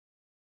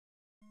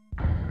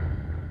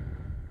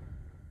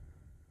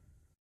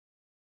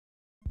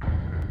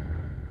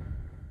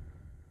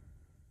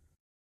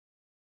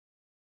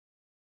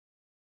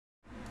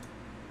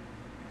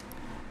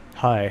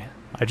Hi,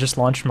 I just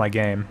launched my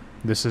game.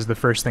 This is the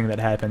first thing that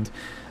happened.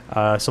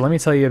 So let me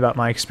tell you about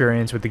my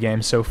experience with the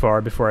game so far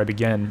before I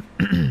begin.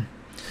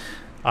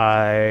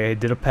 I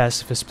did a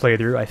pacifist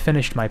playthrough, I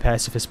finished my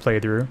pacifist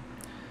playthrough,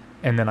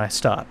 and then I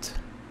stopped.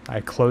 I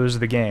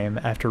closed the game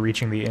after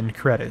reaching the end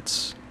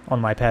credits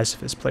on my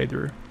pacifist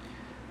playthrough.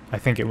 I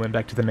think it went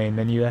back to the main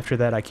menu after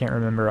that, I can't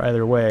remember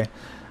either way.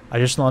 I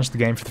just launched the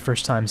game for the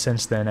first time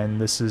since then, and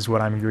this is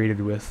what I'm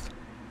greeted with.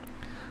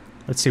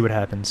 Let's see what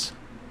happens.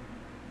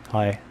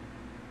 Hi.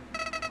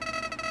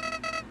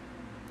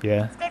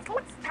 Yeah.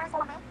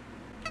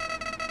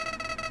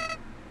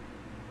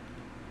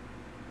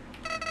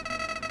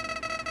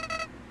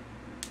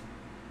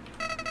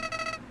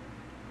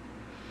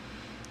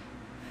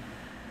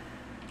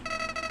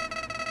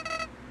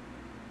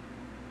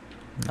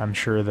 I'm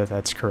sure that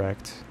that's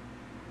correct.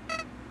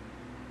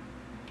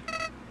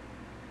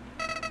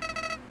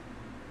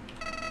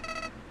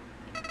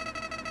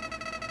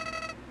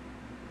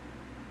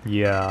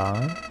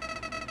 Yeah.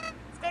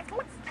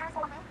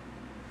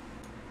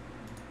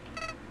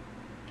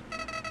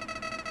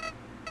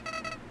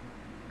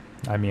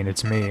 I mean,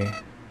 it's me.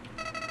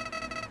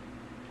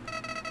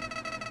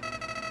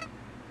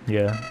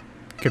 Yeah.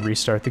 Could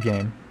restart the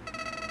game.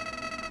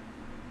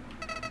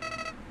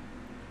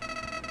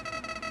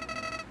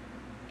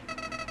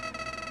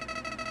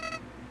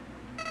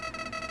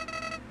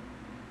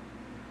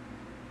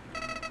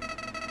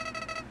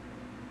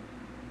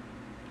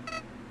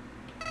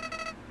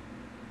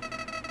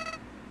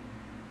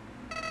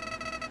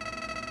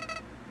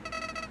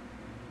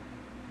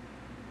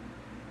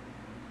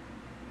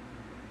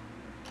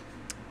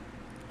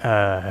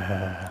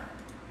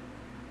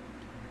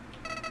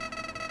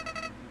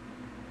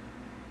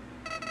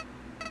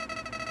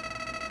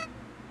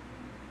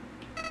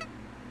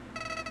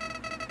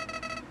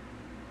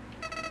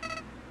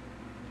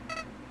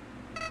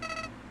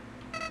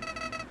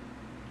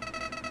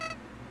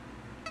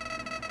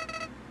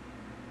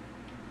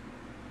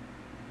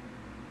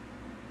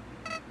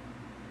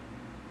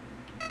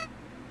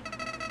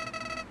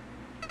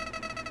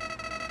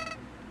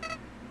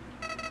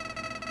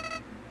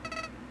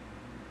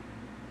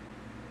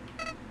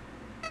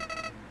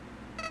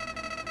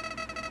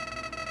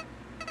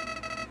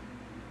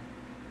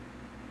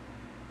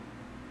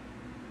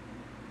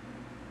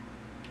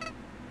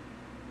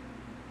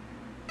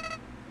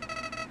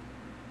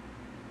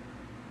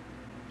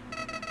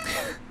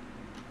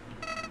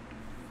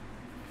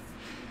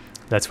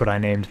 That's what I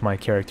named my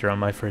character on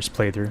my first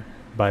playthrough,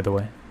 by the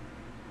way.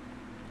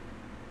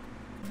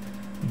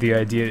 The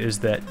idea is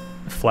that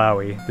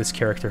Flowey, this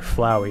character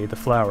Flowey, the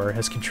flower,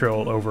 has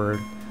control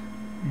over,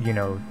 you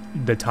know,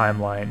 the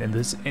timeline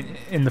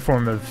in the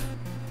form of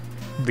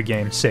the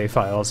game's save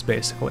files,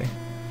 basically.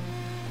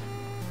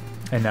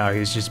 And now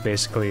he's just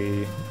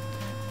basically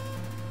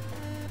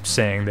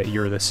saying that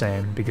you're the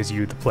same because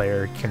you, the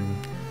player, can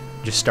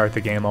just start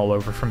the game all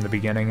over from the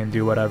beginning and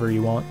do whatever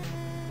you want.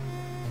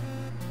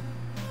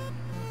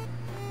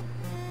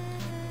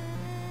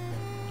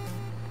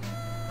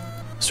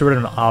 Sort of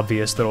an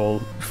obvious little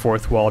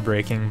fourth wall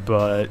breaking,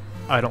 but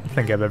I don't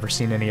think I've ever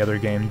seen any other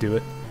game do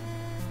it.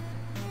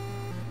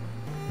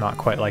 Not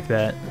quite like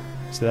that,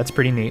 so that's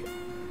pretty neat.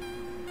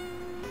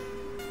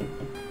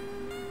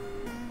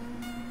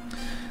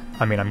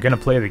 I mean, I'm gonna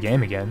play the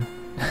game again.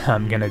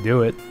 I'm gonna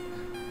do it.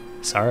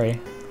 Sorry.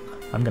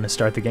 I'm gonna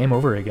start the game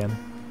over again.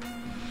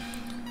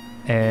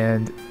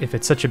 And if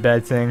it's such a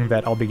bad thing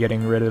that I'll be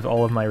getting rid of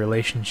all of my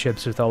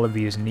relationships with all of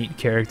these neat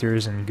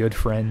characters and good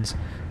friends,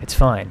 it's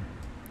fine.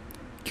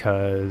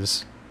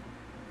 Because,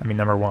 I mean,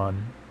 number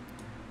one,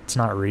 it's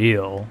not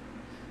real.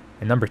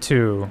 And number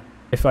two,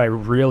 if I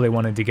really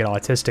wanted to get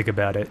autistic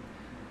about it,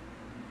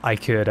 I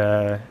could,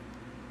 I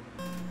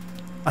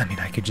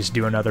could just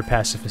do another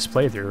pacifist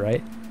playthrough,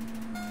 right?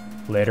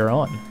 Later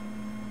on.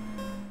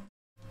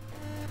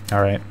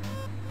 Alright.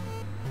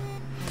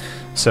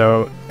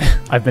 So,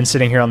 I've been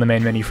sitting here on the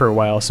main menu for a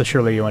while, so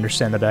surely you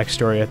understand the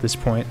backstory at this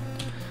point.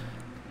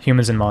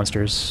 Humans and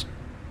monsters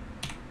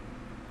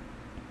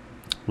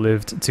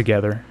lived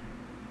together,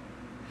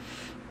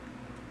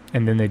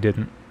 and then they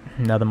didn't.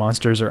 Now the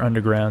monsters are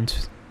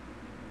underground.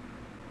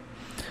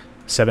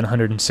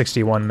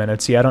 761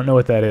 minutes. Yeah, I don't know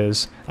what that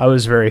is. I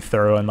was very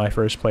thorough in my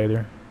first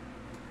playthrough.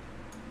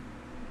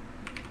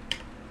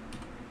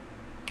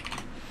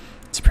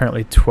 It's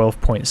apparently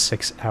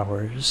 12.6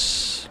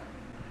 hours.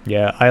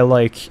 Yeah, I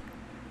like,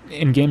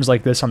 in games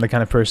like this, I'm the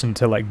kind of person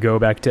to like go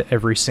back to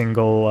every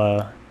single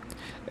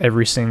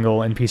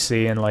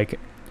NPC and like,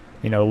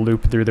 you know,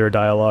 loop through their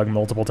dialogue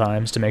multiple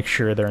times to make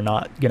sure they're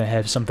not gonna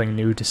have something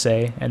new to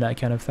say and that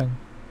kind of thing.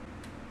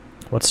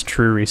 What's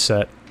true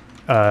reset?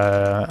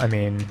 I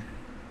mean,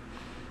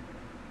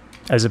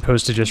 as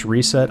opposed to just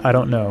reset, I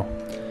don't know.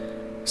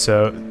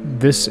 So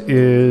this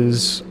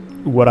is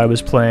what I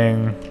was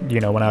playing,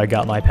 you know, when I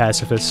got my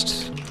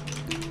pacifist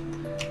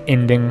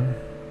ending.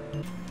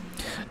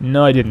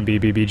 No, I didn't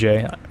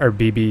BBBJ, or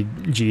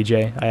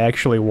BBGJ. I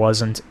actually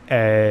wasn't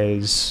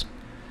as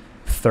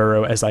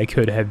thorough as I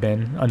could have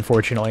been,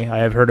 unfortunately. I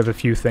have heard of a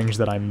few things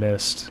that I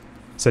missed,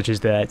 such as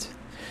that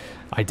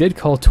I did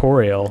call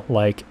Toriel,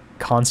 like,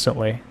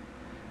 constantly.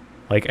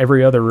 Like,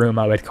 every other room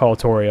I would call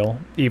Toriel,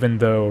 even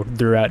though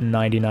throughout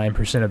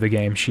 99% of the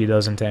game she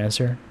doesn't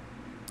answer.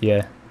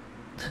 Yeah.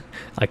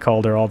 I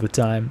called her all the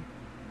time.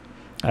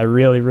 I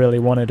really, really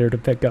wanted her to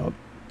pick up.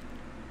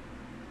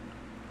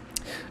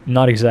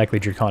 Not exactly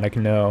draconic,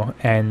 no.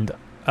 And,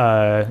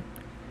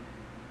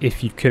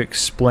 if you could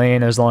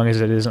explain, as long as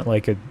it isn't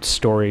like a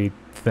story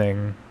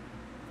thing.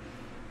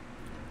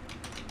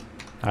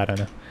 I don't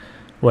know.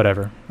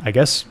 Whatever. I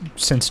guess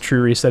since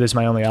True Reset is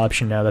my only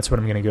option now, that's what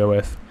I'm gonna go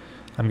with.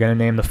 I'm gonna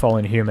name the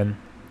fallen human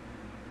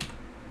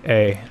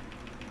A.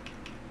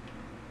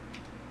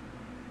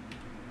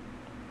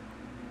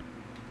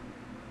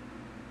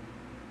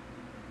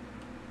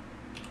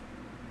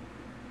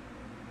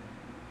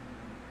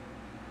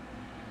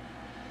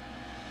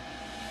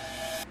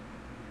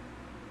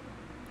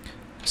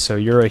 So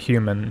you're a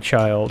human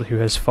child who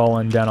has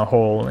fallen down a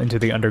hole into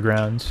the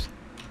underground.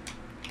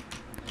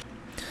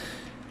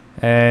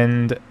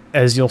 And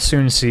as you'll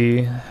soon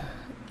see,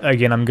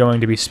 again, I'm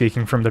going to be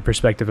speaking from the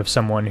perspective of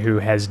someone who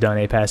has done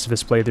a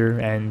pacifist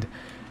playthrough, and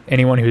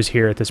anyone who's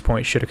here at this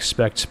point should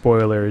expect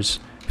spoilers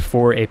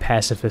for a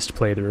pacifist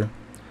playthrough.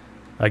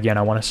 Again,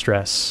 I want to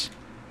stress,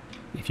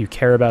 if you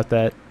care about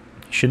that,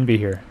 you shouldn't be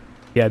here.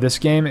 Yeah, this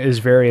game is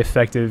very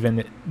effective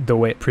in the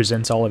way it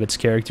presents all of its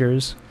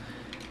characters.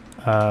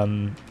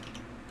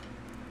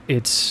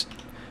 It's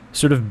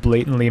sort of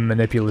blatantly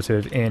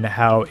manipulative in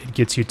how it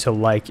gets you to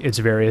like its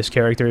various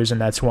characters,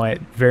 and that's why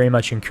it very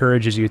much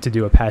encourages you to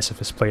do a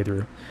pacifist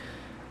playthrough.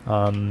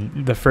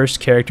 The first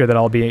character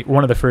that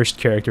one of the first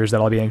characters that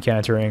I'll be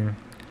encountering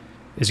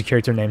is a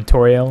character named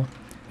Toriel,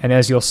 and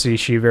as you'll see,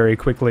 she very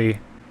quickly,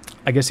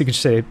 I guess you could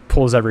say,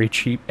 pulls every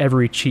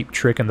cheap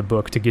trick in the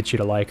book to get you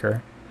to like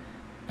her.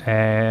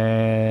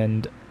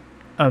 And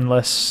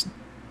unless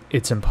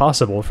it's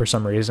impossible for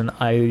some reason,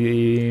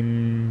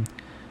 I'm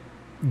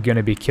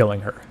gonna be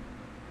killing her.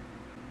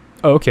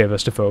 Oh, okay,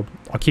 Vistaphobe.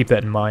 I'll keep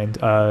that in mind.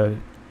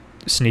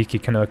 Sneaky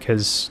Canuck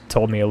has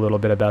told me a little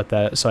bit about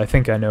that, so I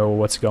think I know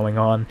what's going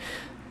on.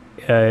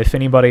 If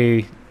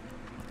anybody,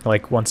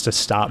 like, wants to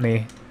stop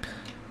me,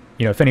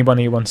 you know, if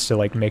anybody wants to,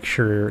 like, make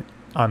sure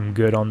I'm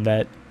good on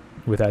that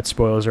without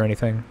spoilers or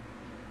anything,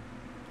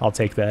 I'll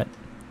take that.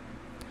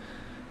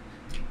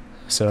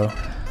 So,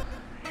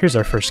 here's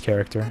our first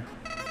character.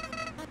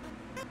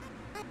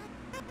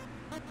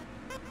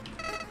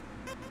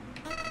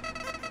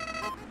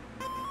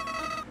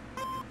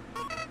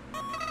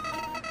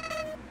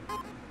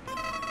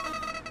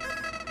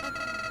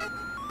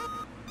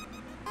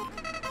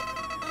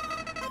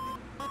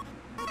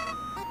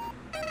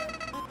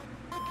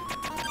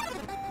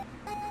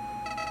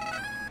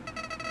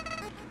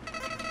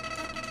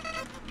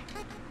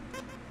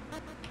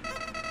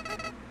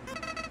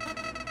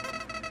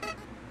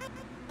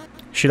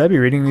 Should I be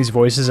reading these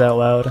voices out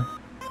loud?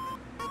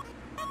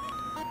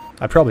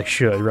 I probably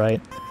should,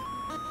 right?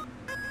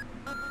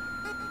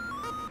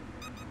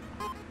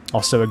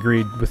 Also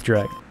agreed with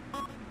Drake.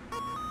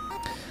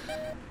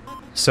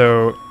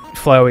 So,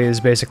 Flowey is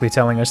basically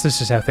telling us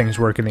this is how things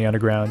work in the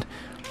underground.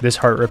 This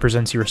heart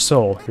represents your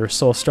soul. Your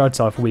soul starts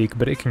off weak,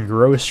 but it can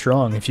grow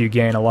strong if you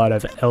gain a lot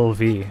of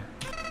LV.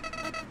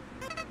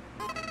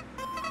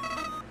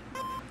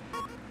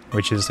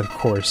 Which is, of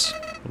course,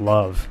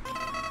 love.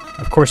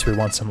 Of course we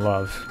want some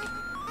love.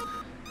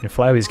 And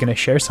Flowey's gonna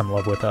share some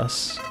love with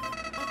us.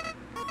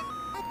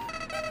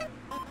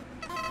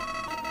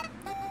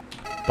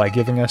 By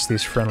giving us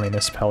these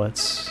friendliness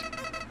pellets.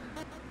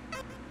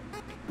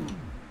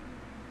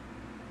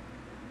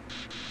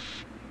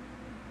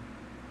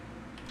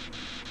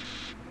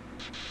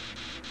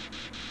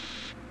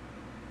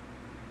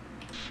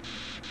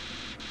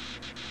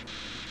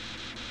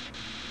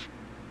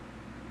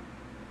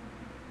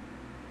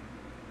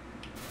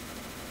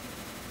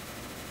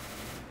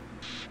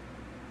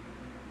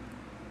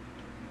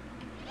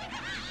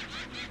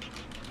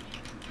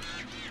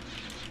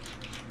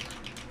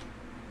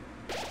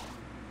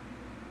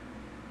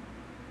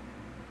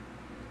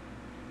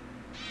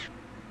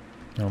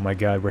 Oh my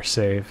god, we're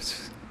saved.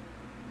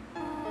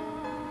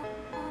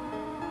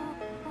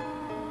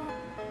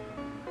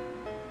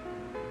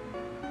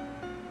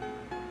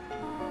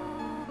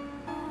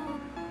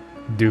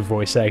 Do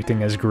voice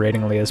acting as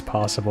gratingly as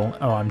possible.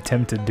 Oh, I'm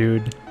tempted,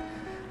 dude.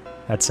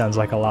 That sounds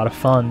like a lot of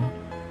fun.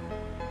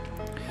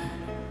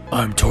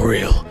 I'm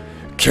Toriel,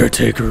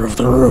 caretaker of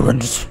the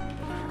ruins.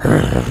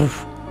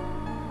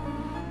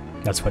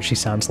 That's what she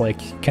sounds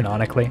like,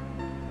 canonically.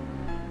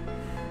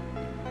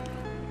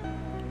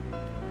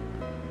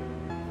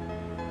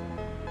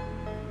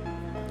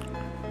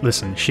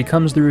 Listen, she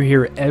comes through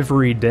here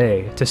every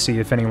day to see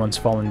if anyone's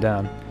fallen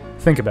down.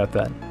 Think about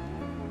that.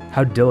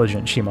 How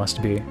diligent she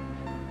must be.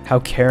 How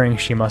caring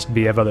she must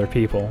be of other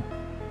people.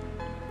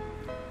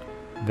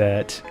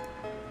 That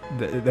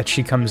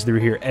she comes through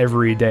here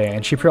every day,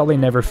 and she probably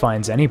never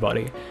finds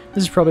anybody.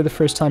 This is probably the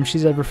first time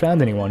she's ever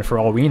found anyone, for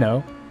all we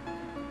know.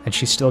 And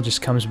she still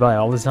just comes by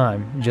all the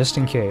time, just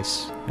in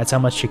case. That's how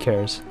much she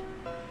cares.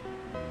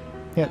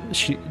 Yeah,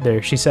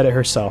 she said it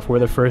herself. We're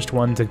the first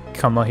one to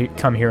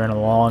come here in a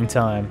long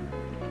time.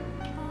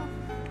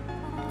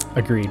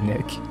 Agreed,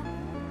 Nick.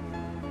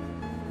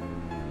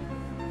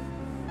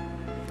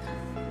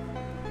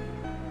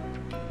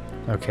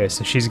 Okay,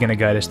 so she's gonna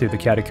guide us through the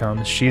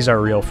catacombs. She's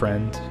our real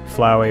friend.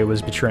 Flowey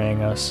was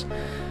betraying us.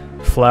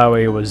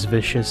 Flowey was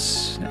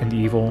vicious and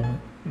evil,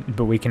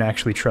 but we can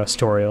actually trust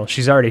Toriel.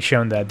 She's already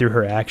shown that through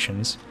her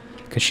actions,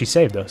 because she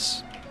saved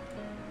us.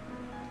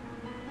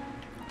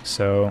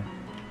 So,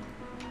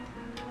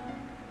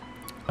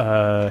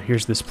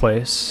 here's this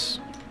place.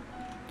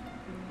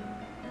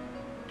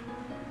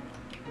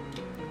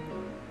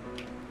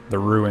 The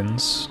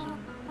ruins.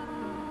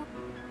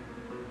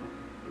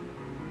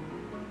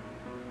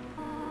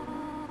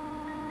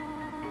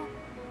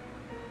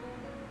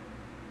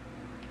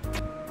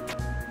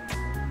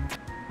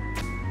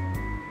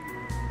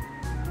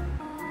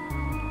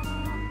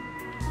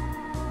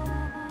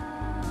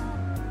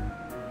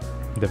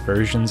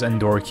 Diversions and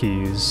door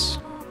keys.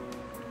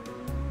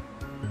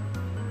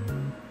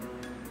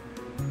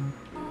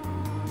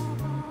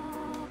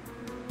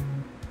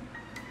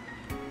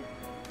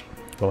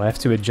 We'll have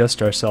to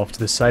adjust ourselves to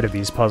the side of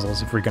these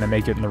puzzles if we're going to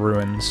make it in the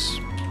ruins.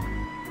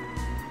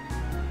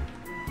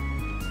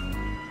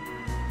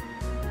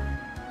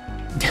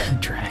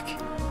 Drac.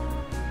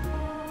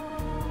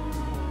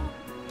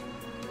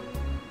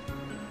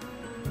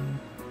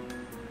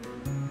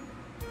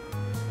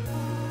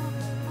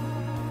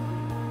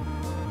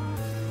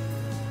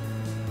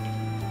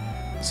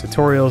 So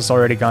Toriel's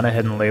already gone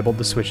ahead and labeled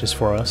the switches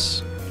for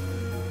us.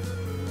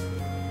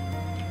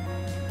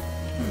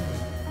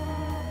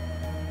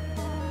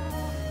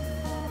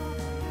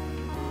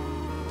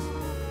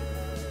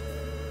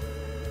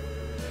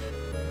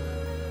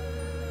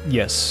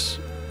 Yes,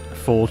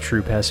 full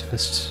true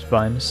pacifist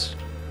vibes.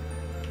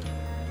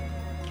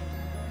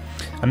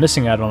 I'm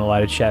missing out on a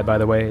lot of chat, by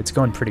the way. It's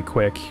going pretty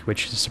quick,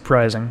 which is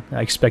surprising.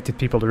 I expected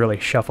people to really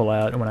shuffle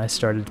out when I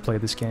started to play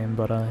this game,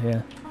 but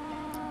yeah.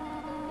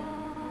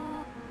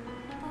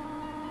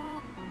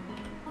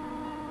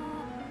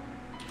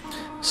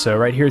 So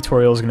right here,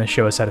 Toriel's going to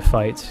show us how to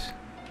fight.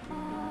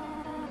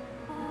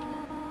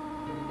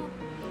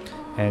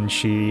 And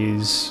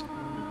she's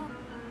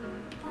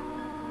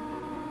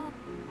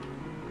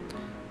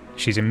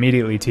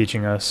immediately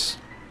teaching us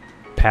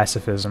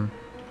pacifism.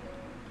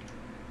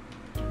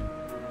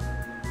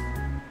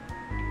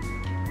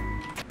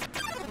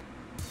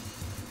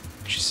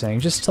 She's saying,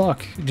 just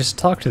talk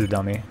to the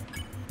dummy.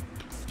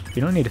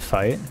 You don't need to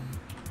fight.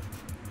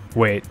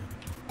 Wait.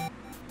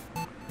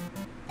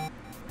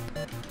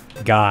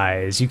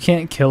 Guys, you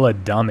can't kill a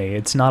dummy.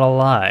 It's not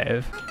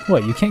alive.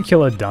 What, you can't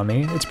kill a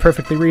dummy? It's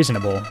perfectly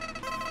reasonable.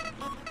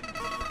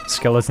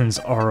 Skeletons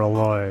are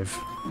alive.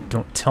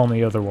 Don't tell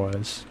me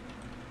otherwise.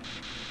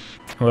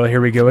 Well, here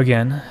we go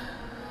again.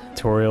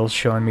 Toriel's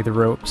showing me the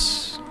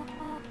ropes.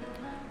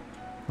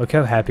 Look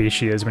how happy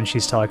she is when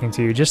she's talking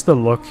to you. Just the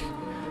look.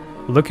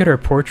 Look at her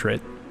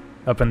portrait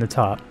up in the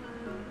top.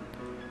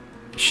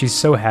 She's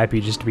so happy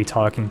just to be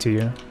talking to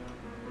you.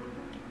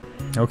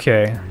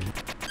 Okay,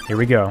 here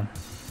we go.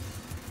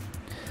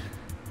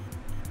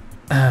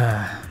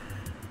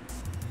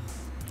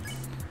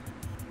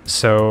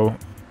 So,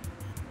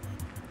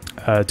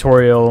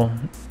 Toriel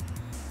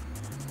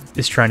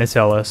is trying to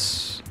tell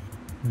us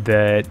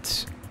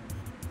that,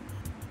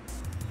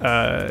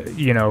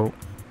 you know,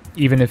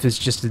 even if it's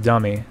just a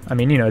dummy, I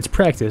mean, you know, it's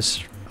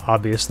practice,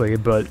 obviously,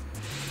 but,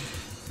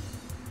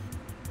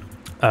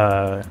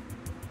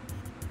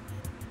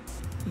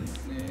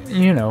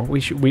 you know, we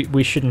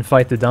shouldn't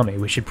fight the dummy.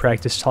 We should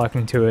practice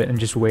talking to it and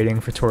just waiting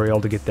for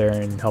Toriel to get there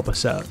and help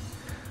us out.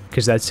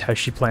 Because that's how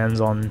she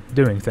plans on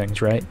doing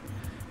things, right?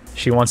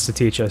 She wants to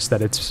teach us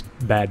that it's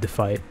bad to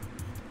fight.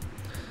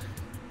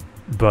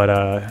 But,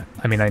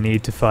 I mean, I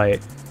need to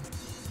fight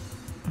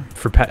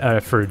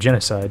for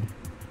genocide.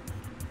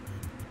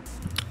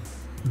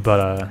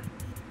 But,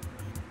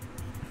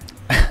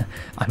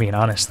 I mean,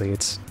 honestly,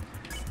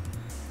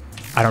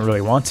 I don't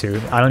really want to.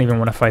 I don't even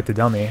want to fight the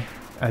dummy.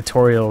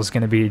 Toriel's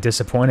gonna be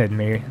disappointed in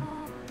me.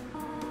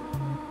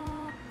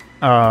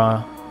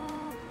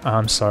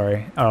 I'm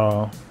sorry.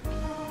 Oh.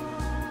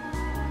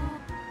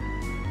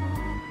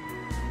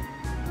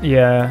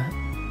 Yeah.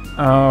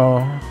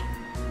 Oh.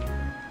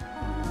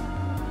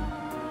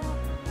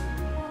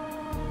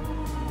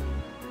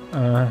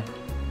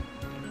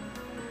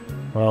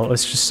 Well,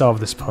 let's just solve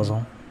this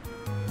puzzle.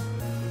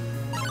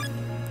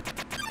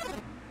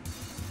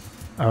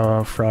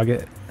 Oh,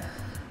 Frogget.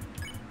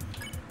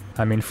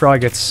 I mean,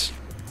 Frogget's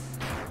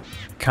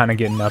kind of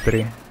getting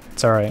uppity.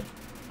 It's alright.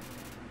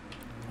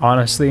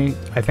 Honestly,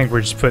 I think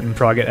we're just putting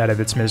Frogget out of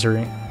its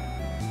misery.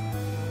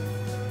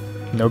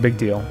 No big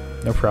deal.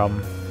 No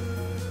problem.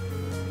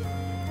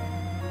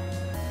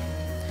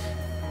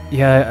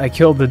 Yeah, I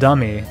killed the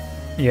dummy.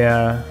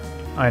 Yeah,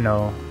 I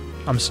know.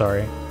 I'm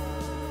sorry.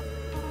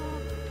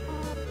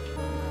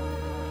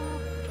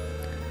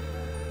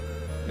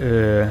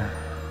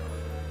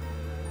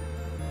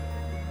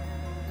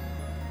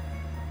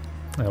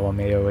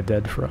 LMAO, a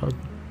dead frog.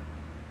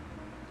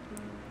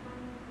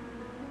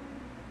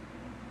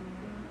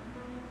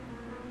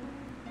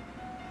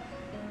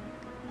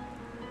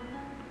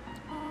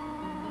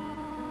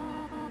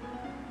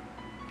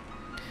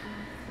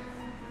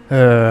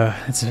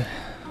 It's a...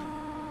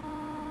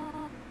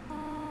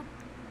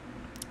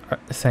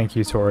 Thank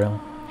you, Toriel.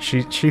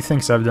 She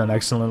thinks I've done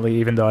excellently,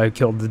 even though I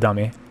killed the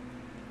dummy.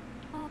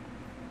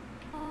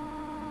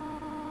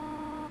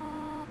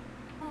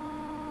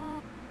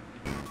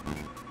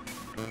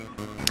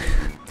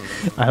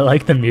 I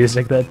like the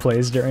music that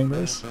plays during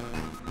this.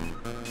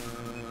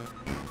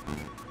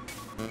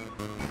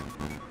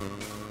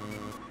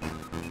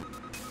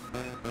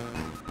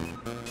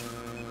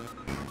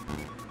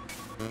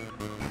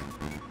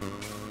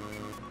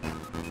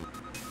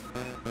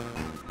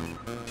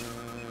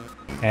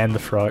 And the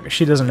frog.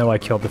 She doesn't know I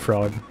killed the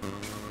frog.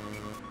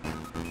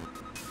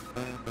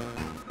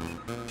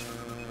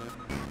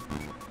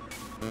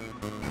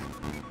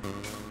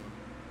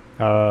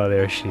 Oh,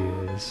 there she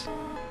is.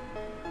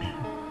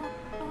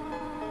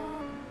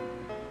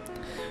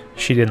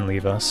 She didn't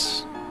leave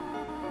us.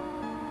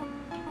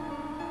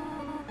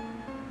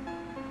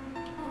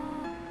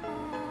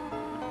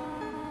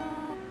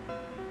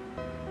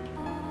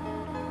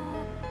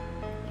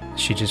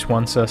 She just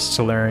wants us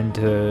to learn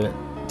to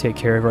take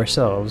care of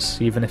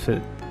ourselves, even if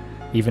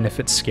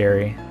it's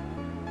scary.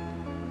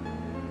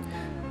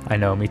 I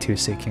know, me too,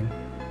 Seeking.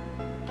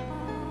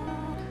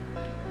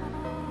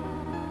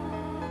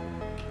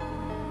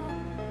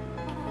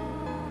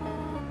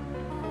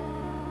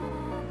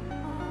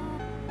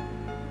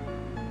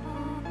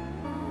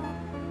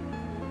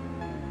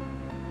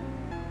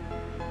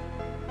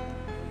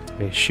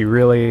 She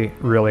really,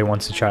 really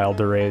wants a child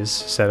to raise,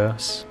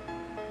 Setos.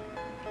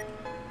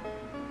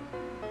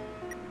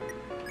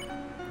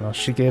 Well,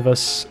 she gave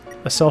us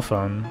a cell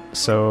phone,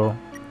 so...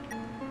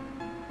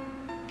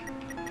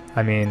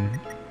 I mean,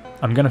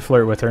 I'm gonna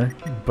flirt with her,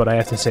 but I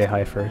have to say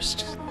hi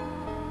first.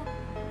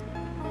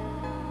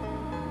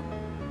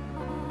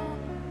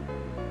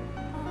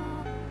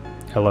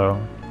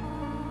 Hello.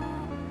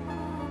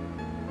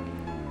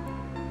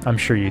 I'm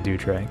sure you do,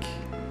 Drake.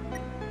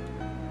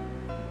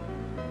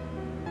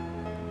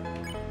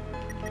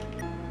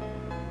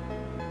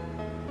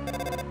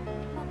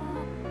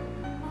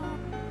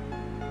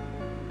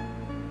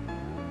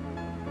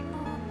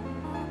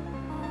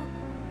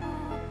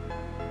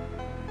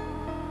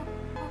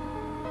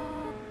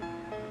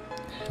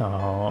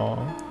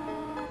 Oh.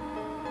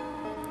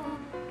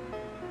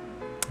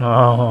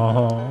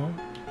 Oh.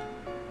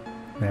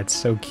 That's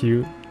so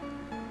cute.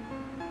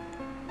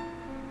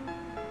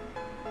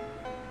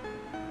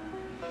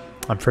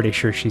 I'm pretty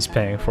sure she's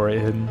paying for it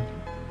hidden.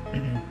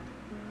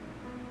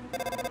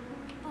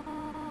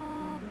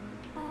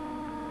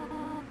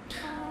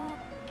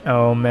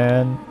 Oh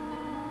man.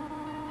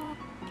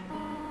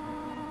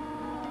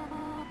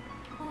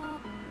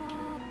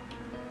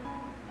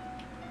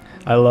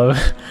 I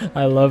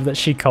love that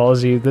she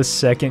calls you the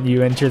second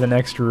you enter the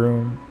next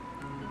room.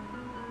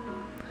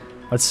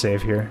 Let's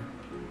save here.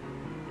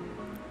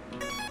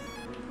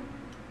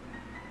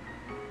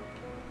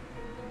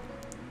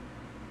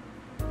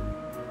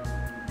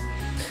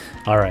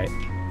 Alright.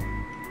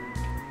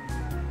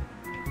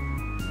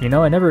 You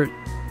know, I never...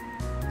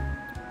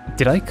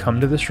 Did I come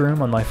to this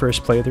room on my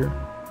first playthrough?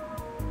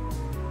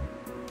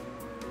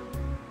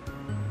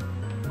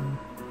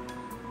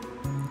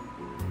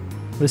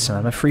 Listen,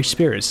 I'm a free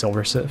spirit,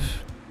 Silver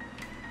Sif.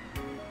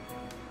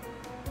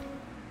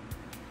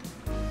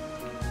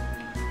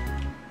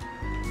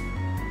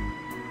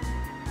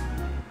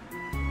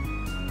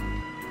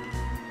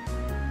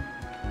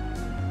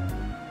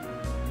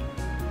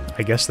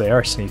 I guess they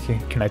are sneaky.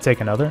 Can I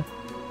take another?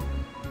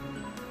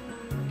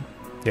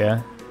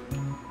 Yeah.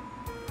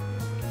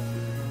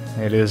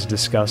 It is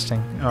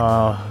disgusting.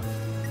 Oh.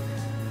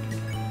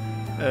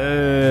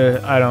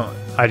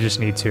 I just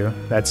need two.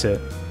 That's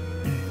it.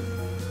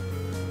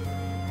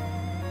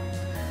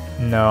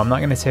 No, I'm not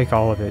gonna take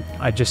all of it.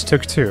 I just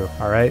took two,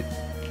 alright?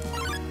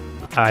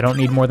 I don't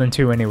need more than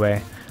two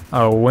anyway.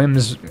 Oh,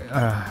 whims...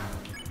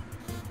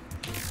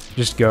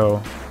 just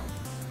go.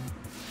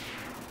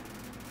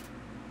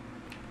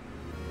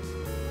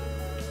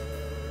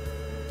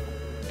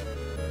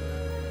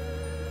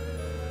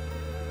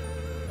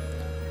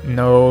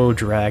 No,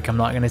 Drek, I'm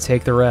not gonna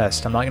take the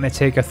rest. I'm not gonna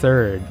take a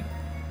third.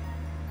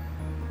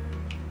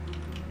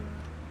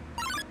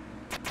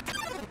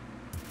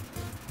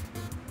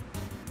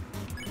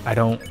 I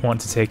don't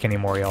want to take any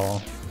more,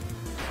 y'all.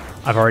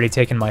 I've already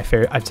taken my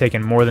fair... I've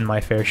taken more than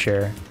my fair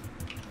share.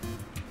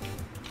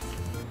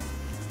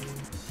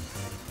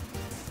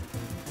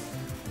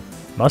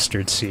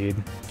 Mustard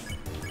seed.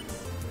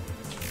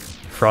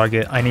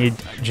 Frogget, I need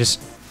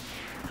just...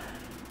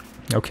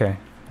 Okay,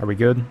 are we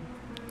good?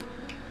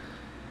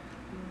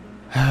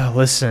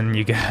 Listen,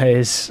 you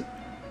guys.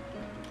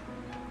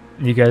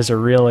 You guys are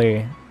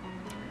really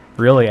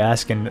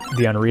asking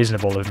the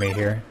unreasonable of me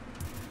here.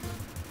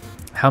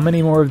 How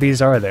many more of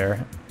these are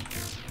there?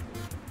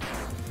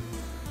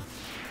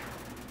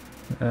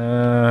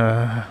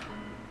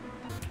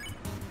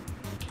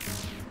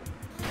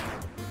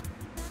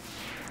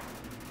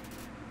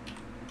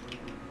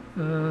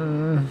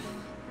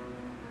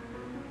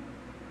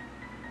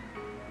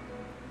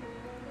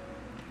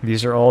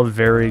 These are all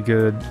very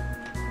good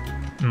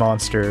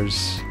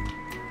monsters.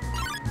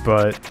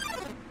 But,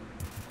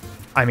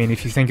 I mean,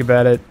 if you think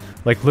about it,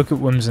 like, look at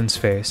Whimsin's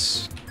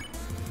face.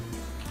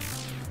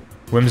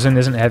 Whimsin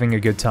isn't having a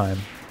good time.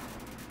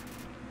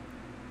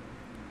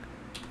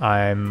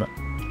 I'm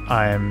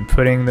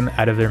putting them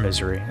out of their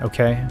misery,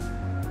 okay?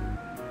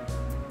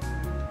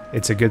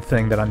 It's a good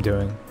thing that I'm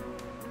doing.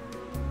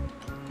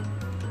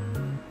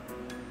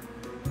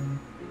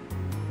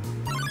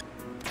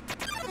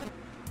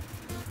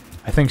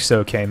 I think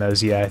so,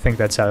 K-Mez. Yeah, I think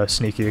that's how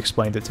Sneaky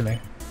explained it to me.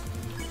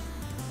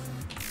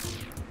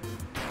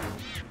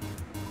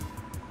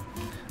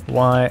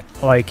 Why,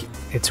 like,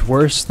 it's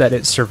worse that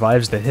it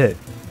survives the hit,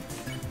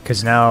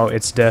 because now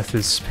its death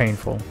is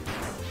painful.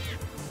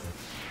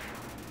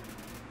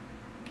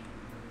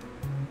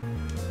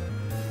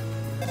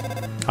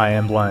 I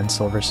am blind,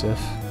 Silver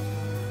Sith.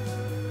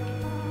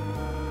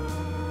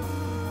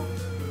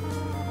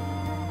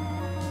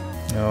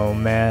 Oh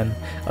man.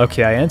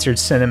 Okay, I answered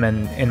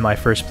Cinnamon in my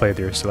first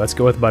playthrough, so let's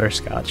go with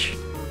Butterscotch.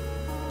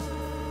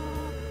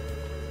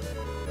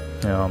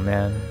 Oh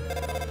man.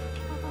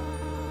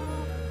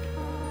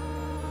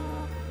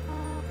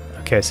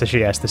 Okay, so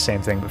she asked the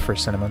same thing, but for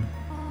Cinnamon.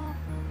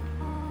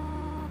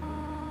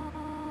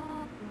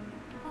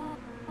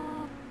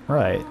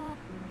 Right.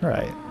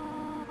 Right.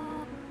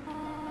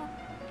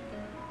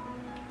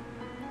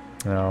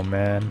 Oh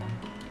man.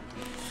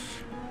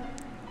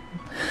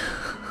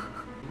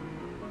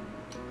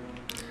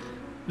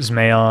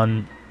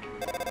 Zmayon,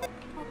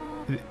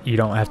 you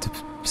don't have to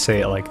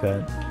say it like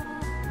that.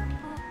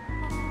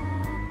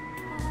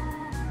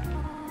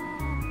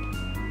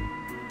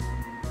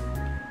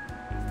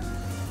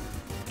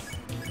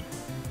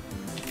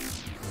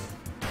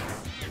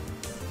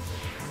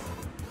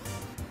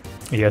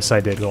 Yes, I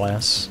did,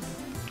 Glass.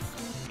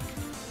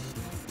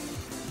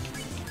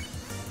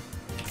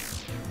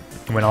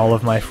 When all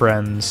of my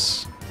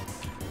friends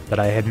that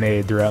I had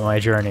made throughout my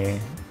journey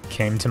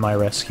came to my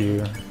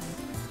rescue,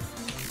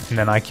 and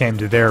then I came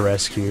to their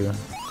rescue,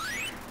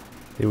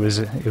 it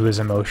was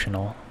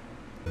emotional.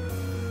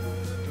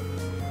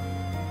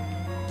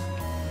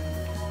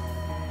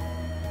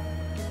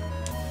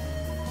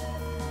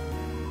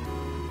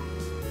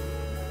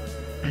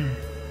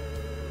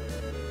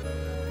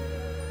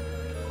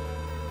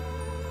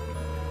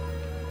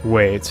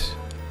 Wait.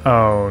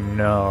 Oh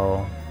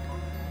no.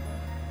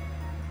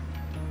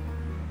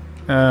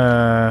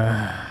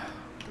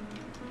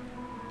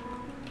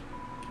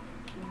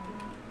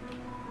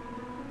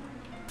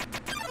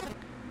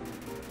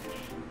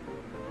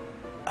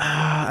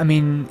 I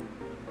mean,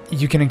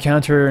 you can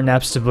encounter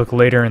Napstablook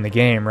later in the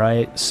game,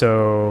 right?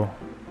 So,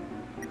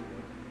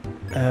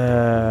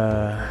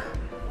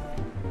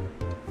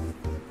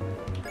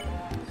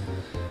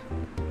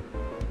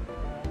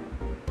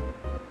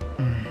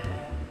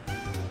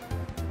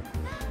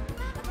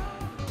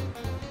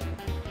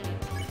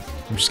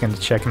 I'm just gonna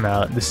check him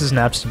out. This is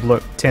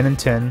Napstablook 10 and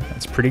 10.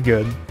 That's pretty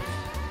good.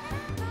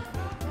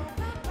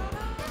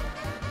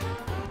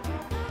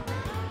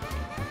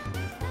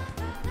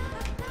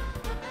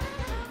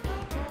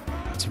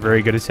 It's a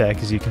very good attack,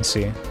 as you can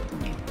see.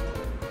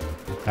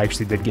 I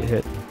actually did get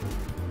hit.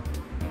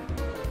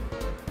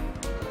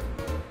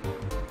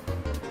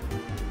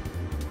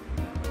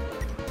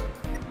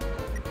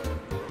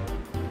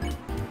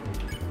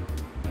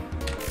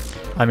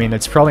 I mean,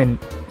 it's probably...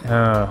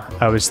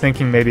 I was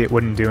thinking maybe it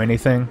wouldn't do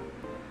anything,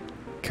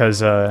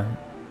 because, you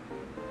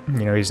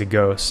know, he's a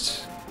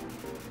ghost.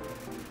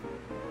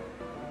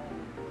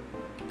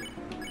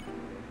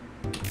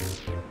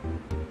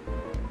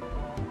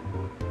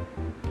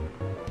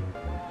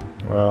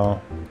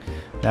 Well,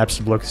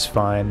 Napstablook is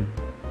fine.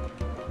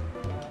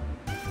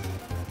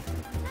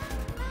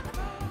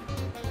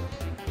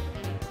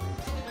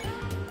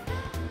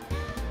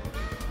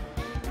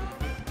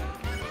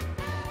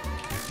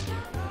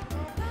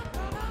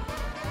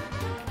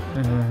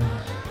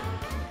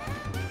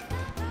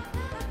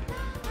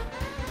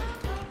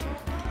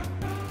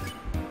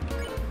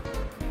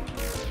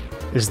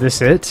 Is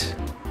this it?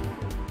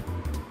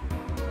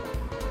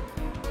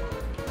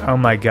 Oh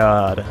my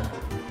god.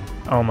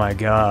 Oh my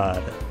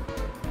god.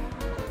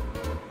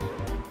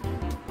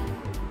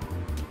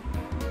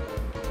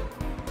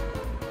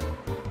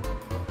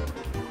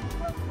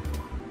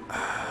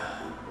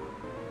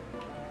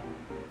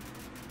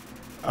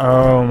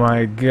 Oh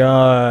my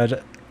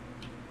god.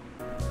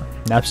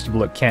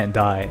 Napstablook can't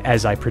die,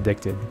 as I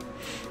predicted,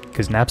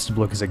 because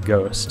Napstablook is a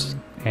ghost,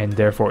 and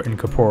therefore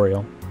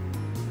incorporeal.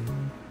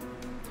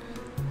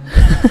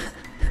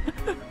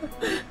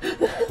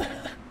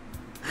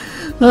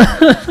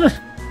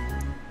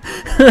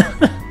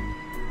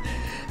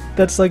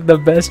 That's like the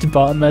best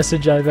bot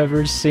message I've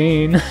ever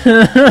seen.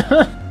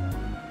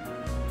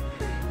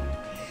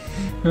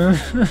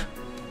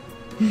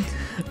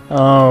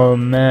 Oh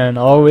man,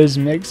 always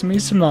makes me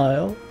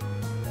smile.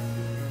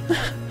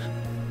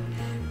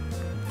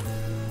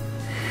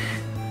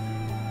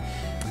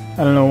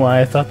 I don't know why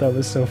I thought that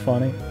was so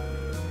funny.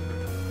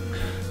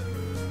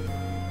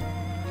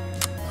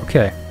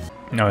 Okay.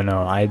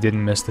 No, I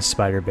didn't miss the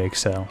spider bake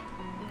sale.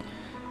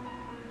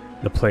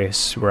 The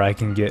place where I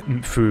can get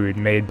food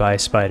made by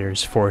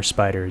spiders, for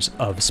spiders,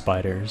 of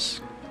spiders.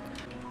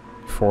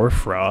 4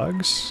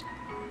 frogs?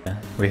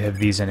 Yeah, we have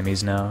these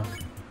enemies now.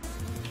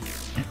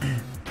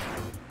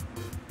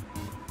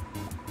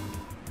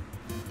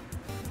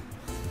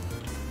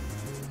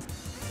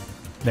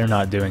 They're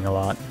not doing a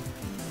lot.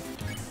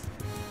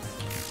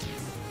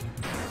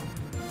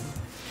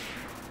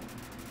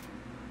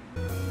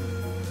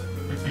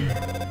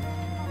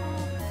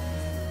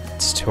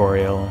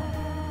 Tutorial.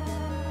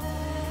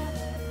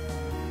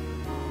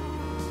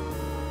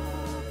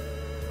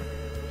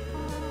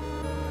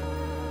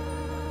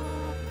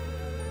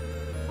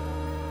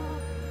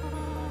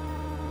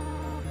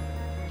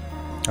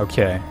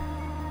 Okay.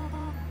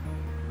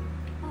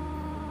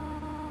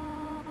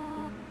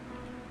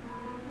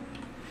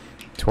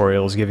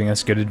 Tutorial is giving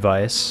us good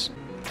advice.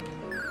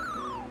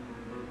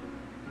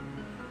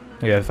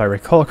 Yeah, if I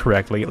recall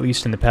correctly, at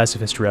least in the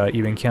pacifist route,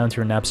 you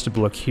encounter an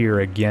obstacle here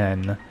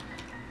again.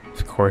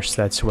 Of course,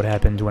 that's what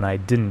happened when I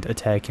didn't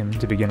attack him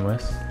to begin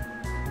with.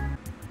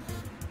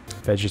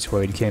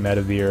 Vegetoid came out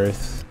of the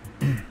earth.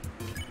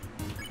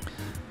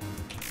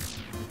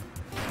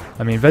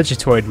 I mean,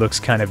 Vegetoid looks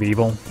kind of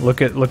evil.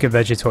 Look at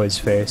Vegetoid's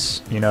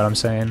face. You know what I'm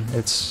saying?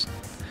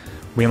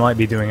 We might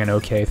be doing an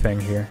okay thing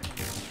here.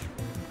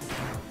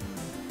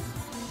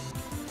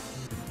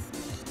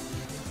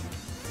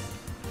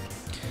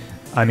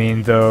 I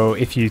mean, though,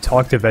 if you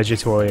talk to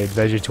Vegetoid,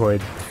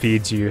 Vegetoid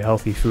feeds you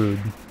healthy food.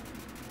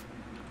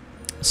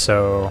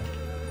 So,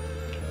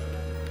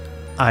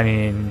 I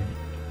mean,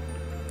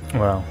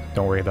 well,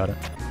 don't worry about it.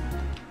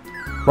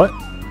 What?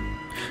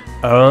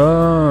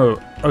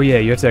 Oh yeah,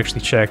 you have to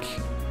actually check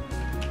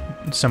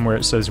somewhere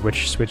it says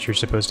which switch you're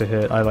supposed to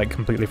hit. I, like,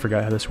 completely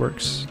forgot how this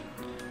works.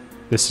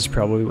 This is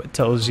probably what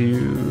tells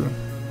you...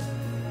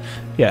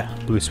 Yeah,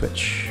 blue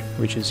switch,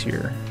 which is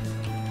here.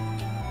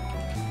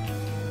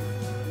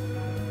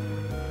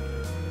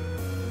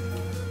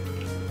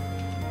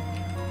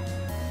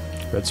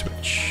 Red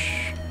switch.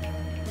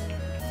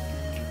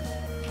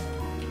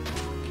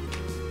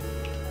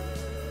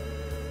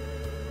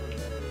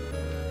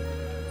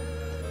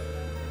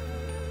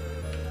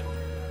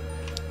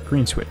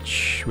 Green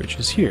switch, which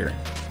is here.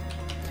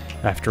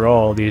 After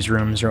all, these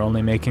rooms are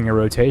only making a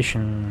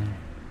rotation.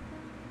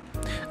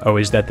 Oh,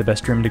 is that the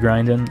best room to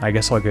grind in? I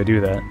guess I'll go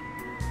do that.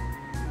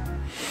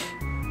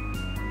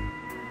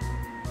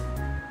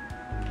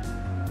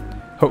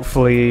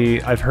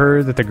 Hopefully, I've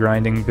heard that the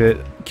grinding bit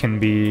can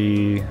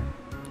be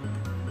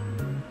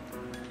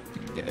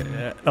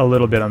a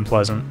little bit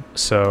unpleasant,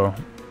 so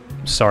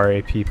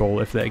sorry people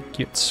if that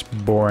gets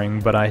boring,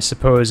 but I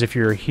suppose if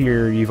you're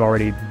here, you've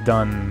already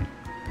done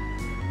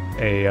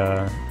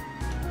a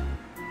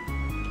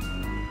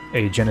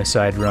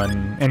Genocide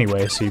run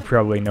anyway, so you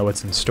probably know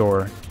what's in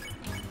store.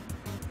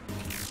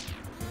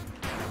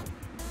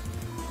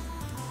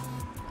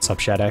 What's up,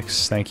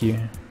 ShadX? Thank you.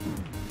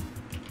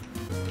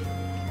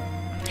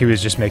 He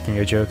was just making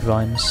a joke,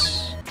 Vimes.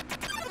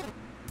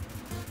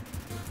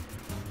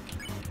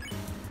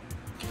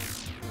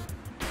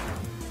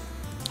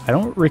 I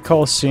don't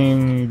recall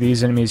seeing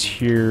these enemies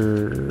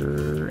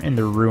here in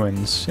the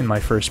ruins in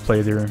my first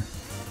playthrough.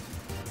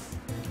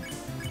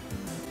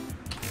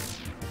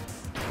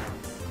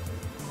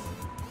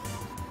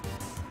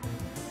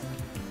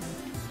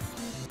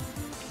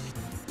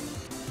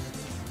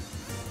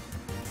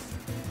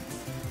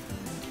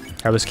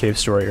 How was Cave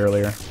Story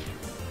earlier?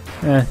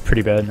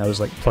 Pretty bad. That was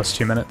like plus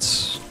 2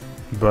 minutes,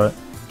 but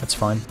that's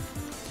fine.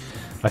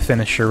 I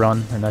finished your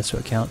run, and that's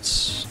what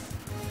counts.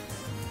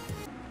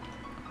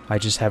 I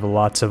just have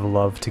lots of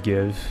love to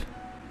give.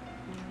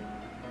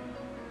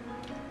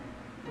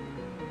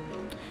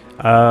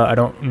 I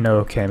don't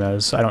know,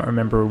 Kamez. I don't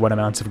remember what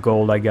amounts of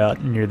gold I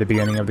got near the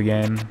beginning of the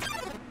game.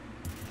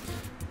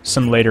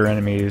 Some later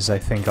enemies, I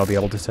think I'll be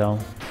able to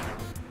tell.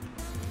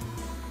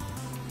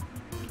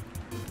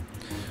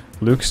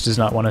 Luke's does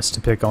not want us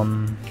to pick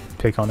on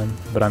him,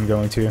 but I'm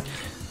going to.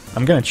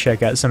 I'm gonna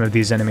check out some of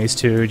these enemies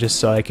too, just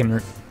so I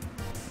can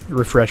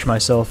refresh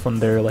myself on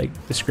their, like,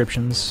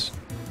 descriptions.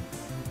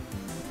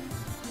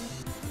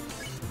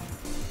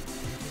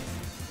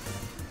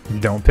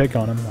 Don't pick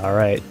on him.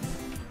 Alright.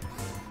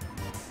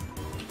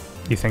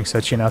 You think so,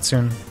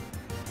 Chinatsun?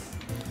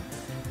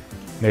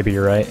 Maybe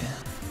you're right.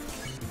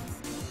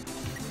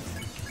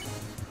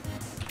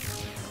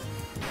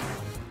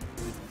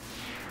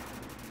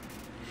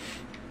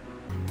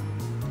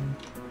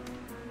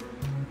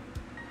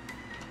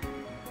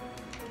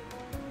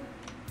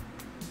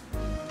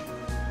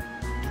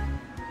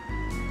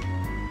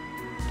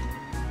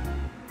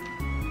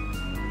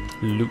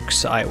 Luke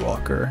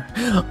Skywalker.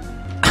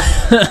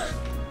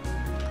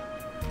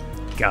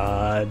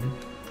 God.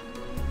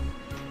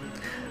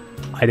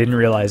 I didn't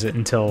realize it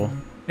until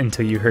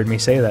you heard me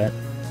say that.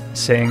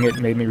 Saying it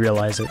made me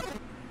realize it.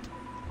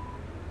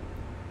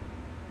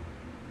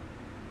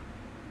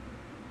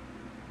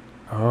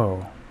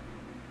 Oh.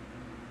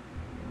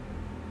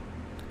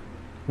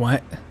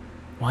 Why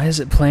is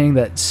it playing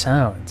that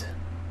sound?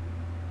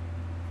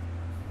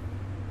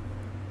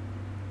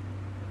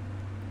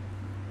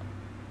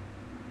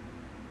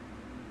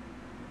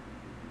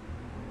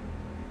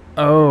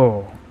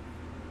 Oh.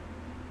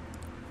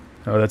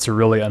 Oh, that's a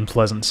really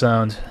unpleasant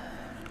sound.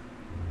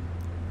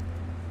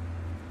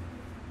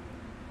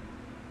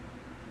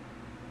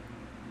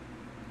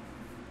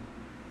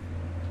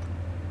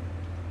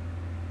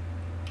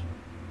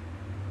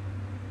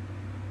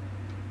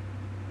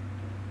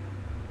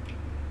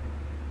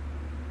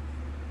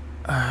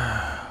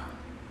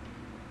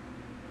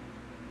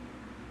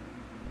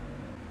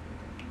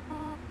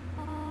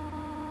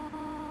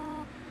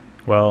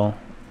 Well,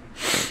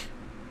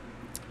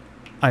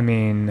 I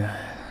mean,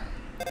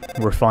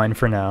 we're fine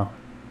for now.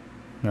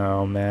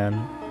 Oh, man.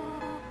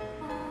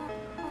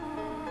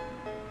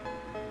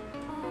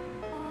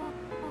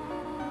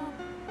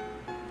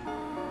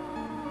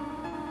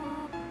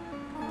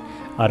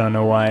 I don't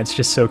know why, it's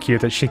just so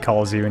cute that she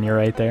calls you and you're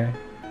right there.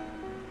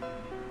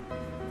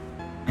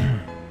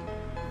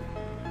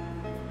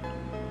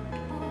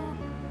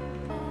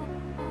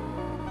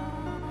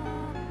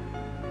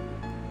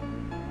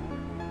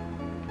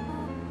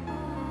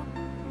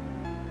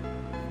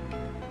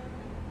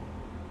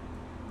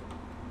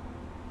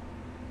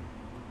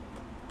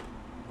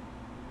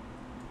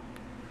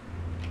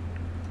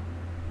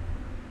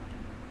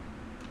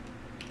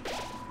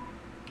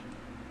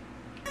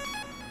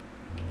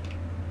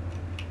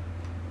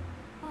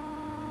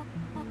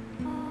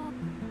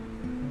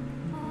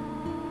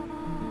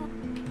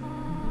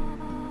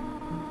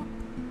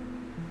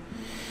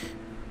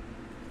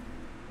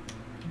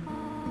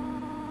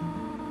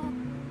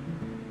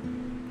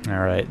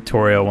 Alright,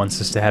 Toriel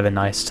wants us to have a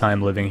nice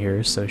time living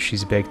here, so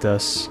she's baked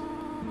us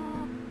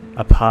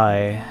a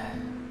pie.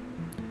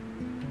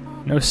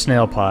 No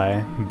snail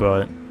pie,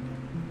 but...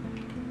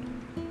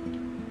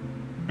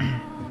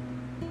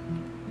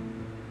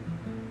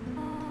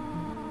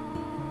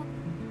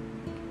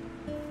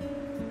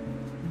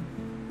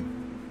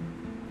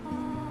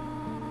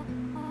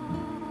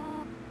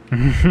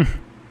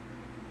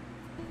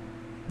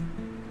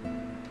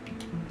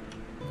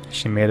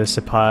 She made us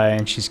a pie,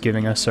 and she's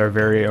giving us our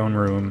very own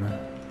room.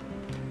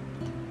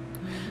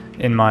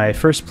 In my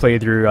first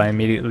playthrough, I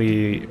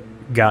immediately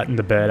got in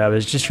the bed. I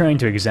was just trying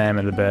to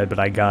examine the bed, but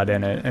I got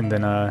in it, and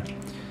then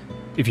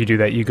if you do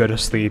that, you go to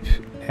sleep,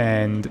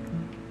 and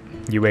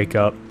you wake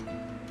up,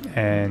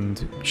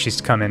 and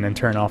she's come in and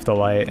turned off the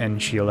light, and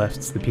she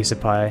left the piece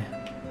of pie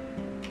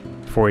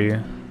for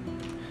you.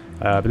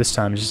 But this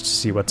time, just to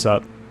see what's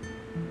up,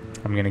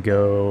 I'm gonna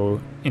go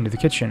into the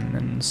kitchen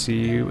and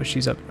see what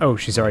she's up. Oh,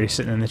 she's already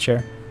sitting in the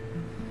chair.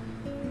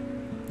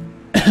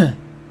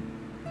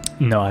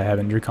 No, I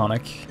haven't,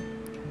 Draconic.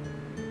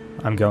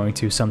 I'm going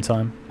to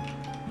sometime.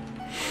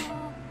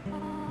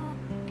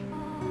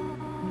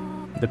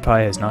 The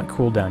pie has not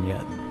cooled down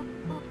yet.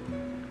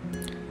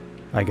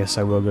 I guess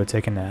I will go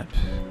take a nap.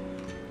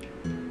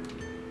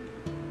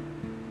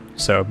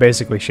 So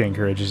basically she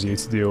encourages you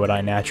to do what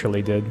I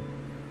naturally did.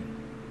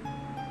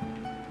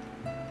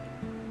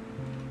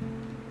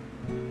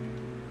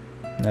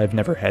 I've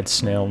never had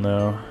snail,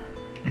 no.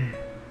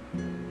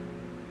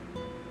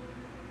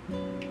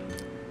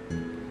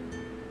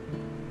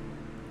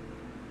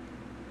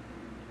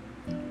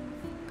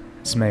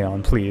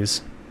 Zmayon,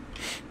 please.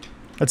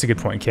 That's a good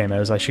point,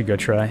 Kamos. I should go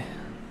try.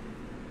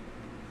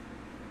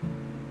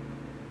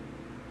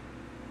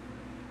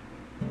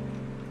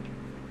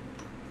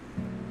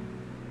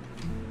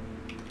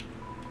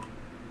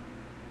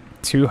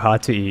 Too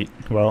hot to eat.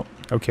 Well,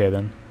 okay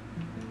then.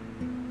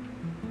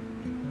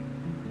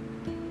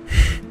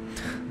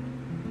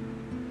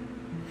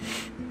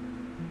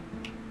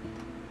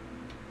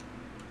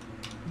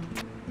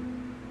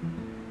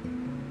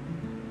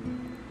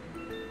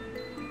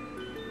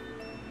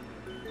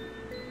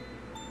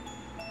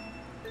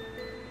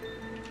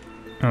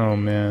 Oh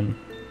man.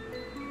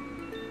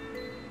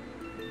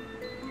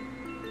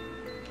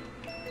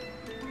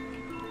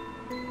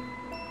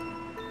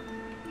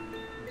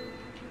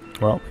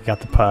 Well, we got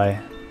the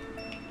pie.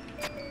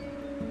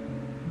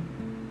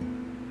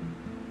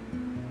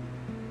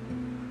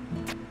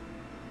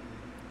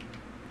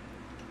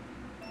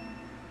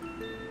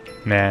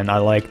 Man, I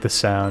like the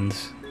sound.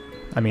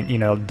 I mean, you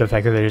know, the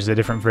fact that there's a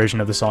different version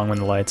of the song when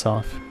the light's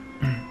off.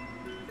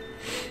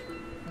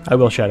 I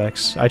will,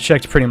 Shadex. I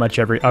checked pretty much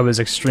I was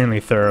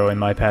extremely thorough in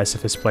my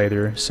pacifist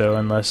playthrough, so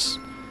unless,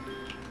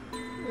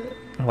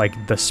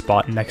 like, the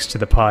spot next to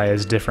the pie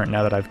is different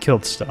now that I've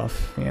killed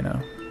stuff, you know.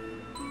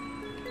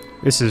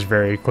 This is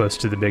very close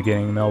to the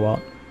beginning,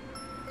 Melwalt.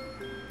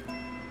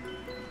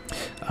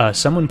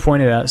 Someone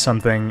pointed out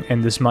something,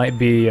 and this might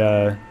be,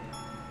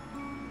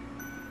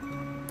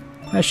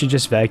 she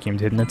just vacuumed,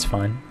 hidden, it's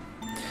fine.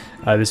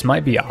 This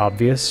might be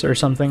obvious or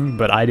something,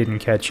 but I didn't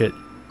catch it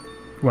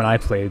when I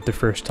played the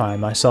first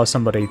time. I saw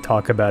somebody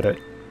talk about it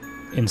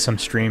in some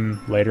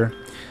stream later.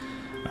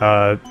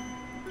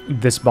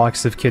 This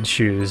box of kids'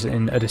 shoes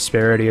in a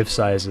disparity of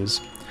sizes.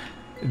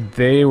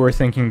 They were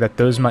thinking that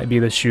those might be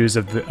the shoes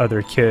of the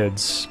other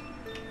kids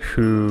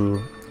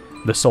who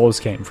the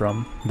souls came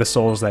from, the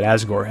souls that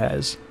Asgore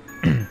has.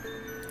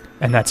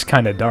 And that's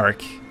kind of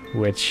dark,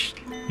 which,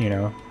 you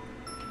know,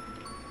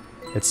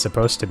 it's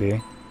supposed to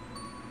be.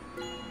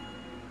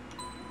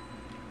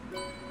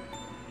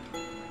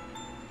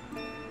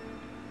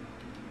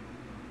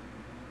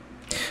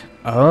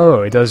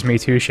 Oh, it does me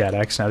too,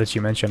 Shadox, now that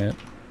you mention it.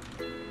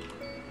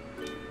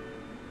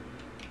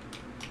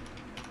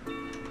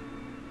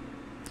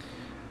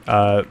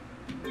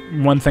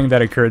 One thing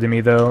that occurred to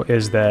me, though,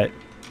 is that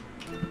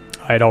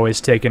I'd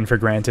always taken for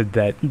granted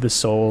that the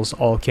souls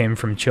all came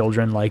from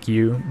children like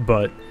you,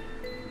 but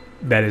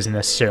that isn't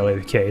necessarily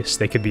the case.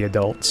 They could be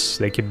adults,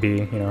 they could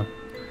be, you know,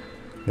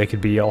 they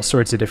could be all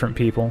sorts of different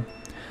people.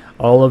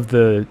 All of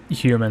the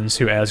humans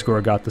who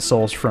Asgore got the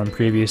souls from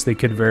previously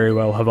could very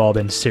well have all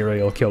been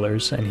serial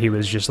killers, and he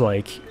was just,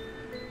 like,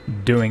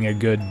 doing a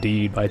good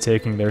deed by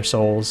taking their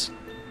souls.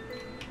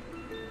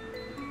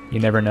 You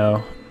never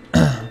know.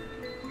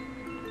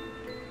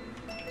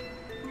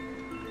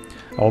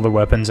 All the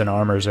weapons and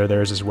armors are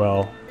theirs as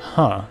well.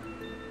 Huh.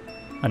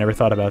 I never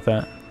thought about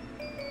that.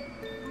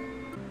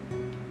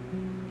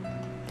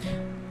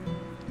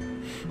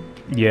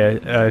 Yeah,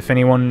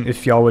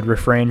 if y'all would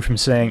refrain from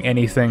saying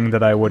anything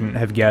that I wouldn't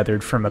have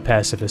gathered from a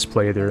pacifist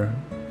playthrough,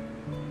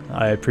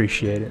 I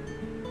appreciate it.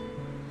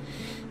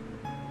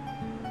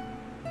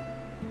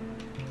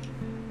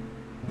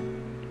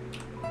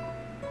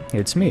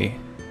 It's me,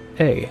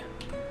 A.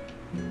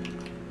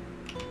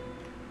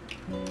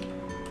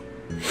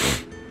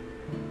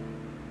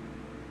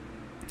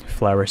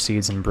 Flower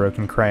seeds and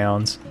broken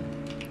crayons.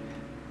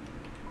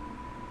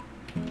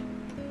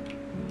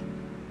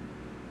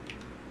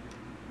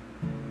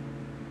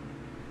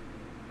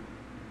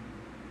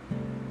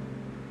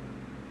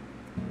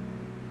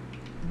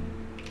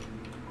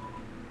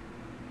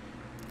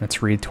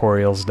 Let's read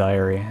Toriel's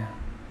diary.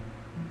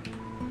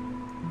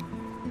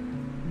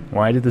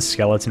 Why did the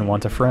skeleton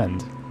want a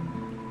friend?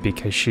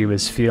 Because she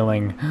was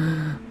feeling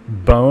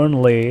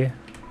bonely.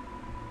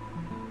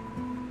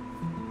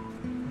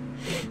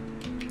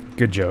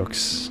 Good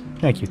jokes.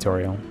 Thank you,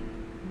 Toriel.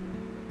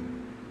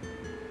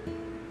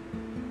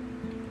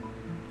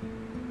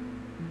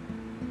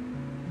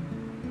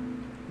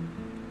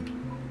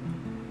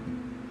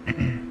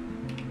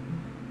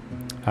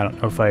 I don't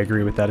know if I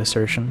agree with that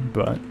assertion,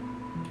 but...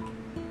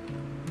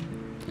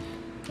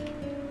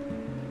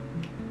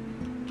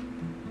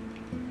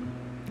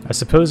 I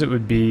suppose it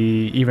would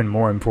be even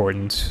more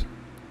important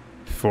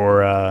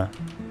for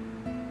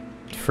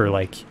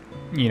like,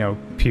 you know,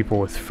 people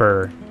with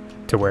fur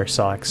to wear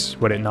socks,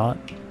 would it not?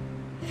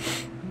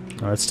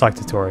 Let's talk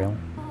to Toriel.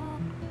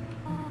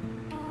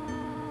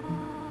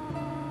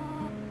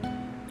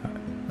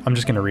 I'm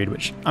just gonna read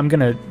what I'm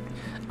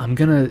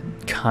gonna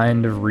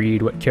kind of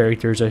read what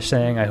characters are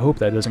saying. I hope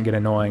that doesn't get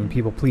annoying.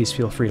 People, please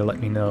feel free to let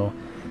me know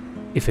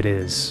if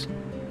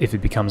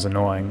it becomes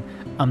annoying.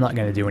 I'm not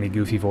gonna do any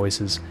goofy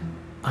voices.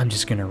 I'm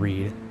just gonna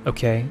read,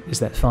 okay? Is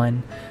that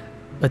fine?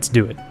 Let's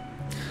do it.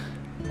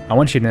 I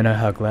want you to know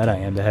how glad I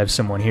am to have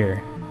someone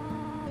here.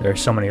 There are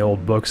so many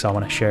old books I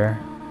want to share.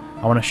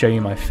 I want to show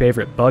you my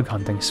favorite bug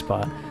hunting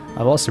spot.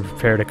 I've also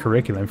prepared a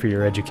curriculum for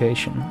your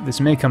education. This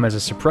may come as a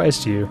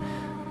surprise to you,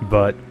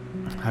 but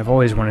I've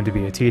always wanted to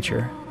be a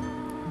teacher.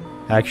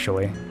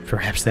 Actually,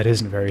 perhaps that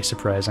isn't very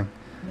surprising.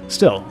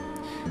 Still,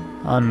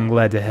 I'm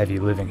glad to have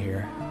you living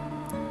here.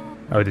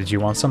 Oh, did you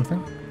want something?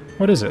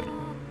 What is it?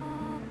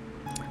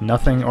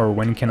 Nothing, or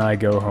when can I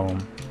go home?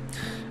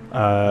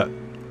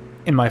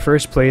 In my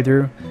first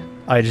playthrough,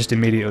 I just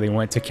immediately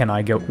went to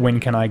when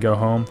can I go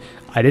home?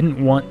 I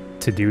didn't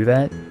want to do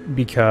that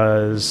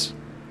because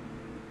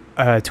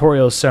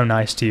Toriel's so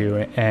nice to you,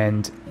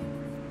 and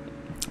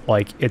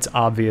like it's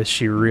obvious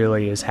she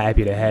really is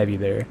happy to have you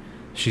there.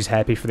 She's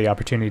happy for the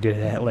opportunity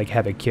to like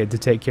have a kid to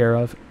take care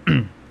of.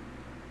 And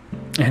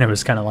it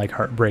was kind of like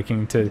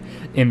heartbreaking to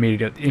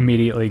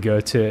immediately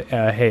go to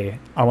hey,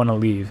 I want to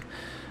leave.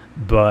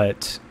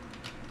 But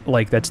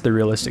like that's the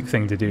realistic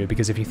thing to do,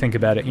 because if you think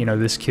about it, you know,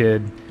 this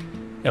kid,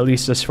 at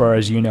least as far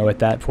as you know at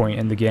that point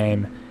in the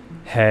game,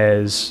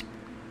 has,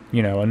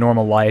 you know, a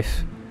normal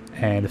life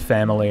and a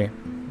family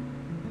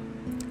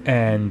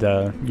and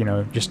you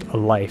know, just a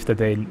life that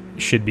they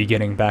should be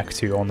getting back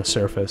to on the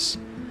surface.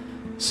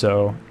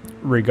 So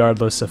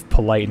regardless of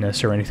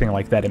politeness or anything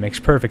like that, it makes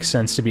perfect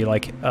sense to be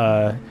like,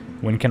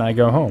 when can I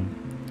go home?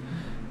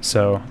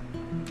 So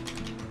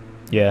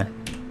yeah,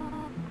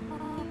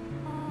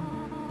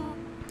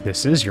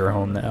 this is your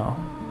home now.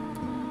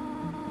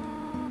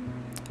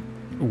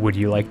 Would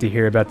you like to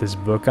hear about this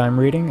book I'm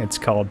reading? It's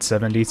called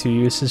 72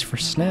 Uses for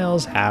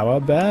Snails. How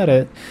about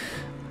it?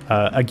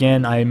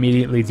 Again, I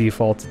immediately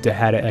defaulted to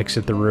How to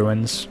Exit the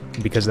Ruins,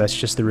 because that's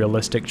just the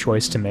realistic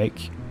choice to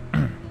make.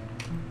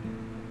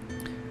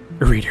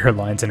 Read her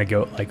lines in a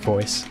goat-like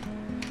voice.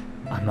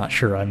 I'm not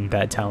sure I'm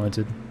that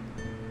talented.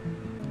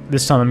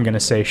 This time I'm gonna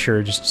say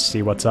sure just to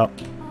see what's up.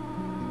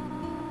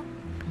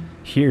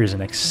 Here's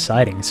an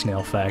exciting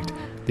snail fact.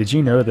 Did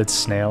you know that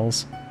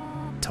snails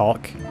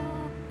talk?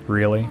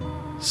 Really?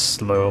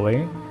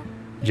 Slowly?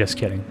 Just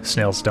kidding.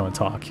 Snails don't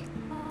talk.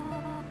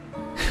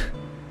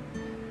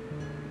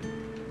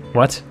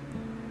 What?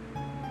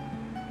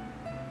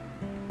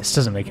 This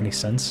doesn't make any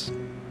sense.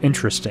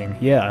 Interesting,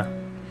 yeah.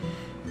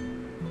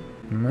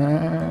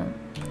 I'm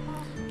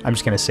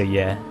just gonna say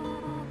yeah.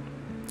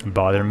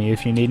 Bother me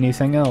if you need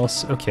anything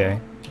else. Okay.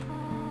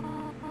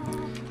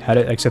 How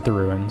to exit the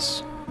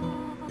ruins.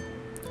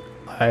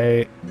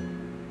 I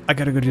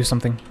gotta go do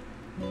something.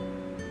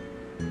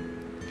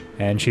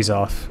 And she's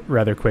off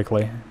rather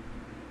quickly.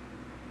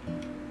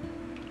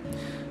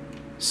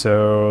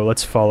 So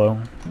let's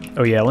follow.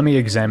 Oh yeah, let me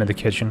examine the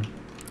kitchen,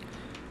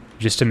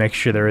 just to make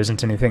sure there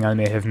isn't anything I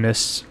may have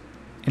missed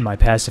in my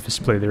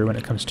pacifist playthrough when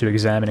it comes to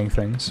examining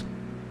things.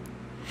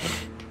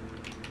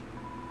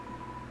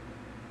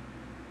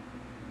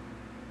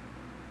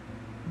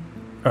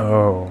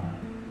 Oh.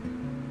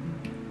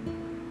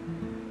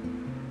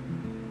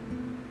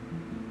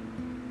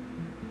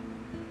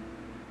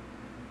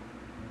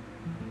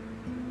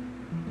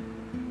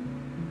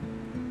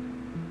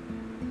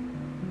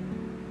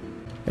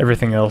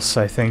 Everything else,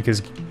 I think,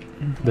 is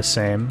the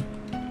same.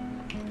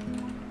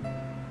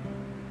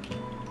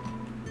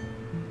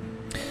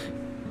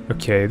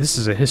 Okay, this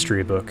is a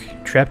history book.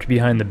 Trapped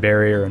behind the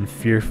barrier and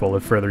fearful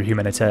of further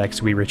human attacks,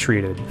 we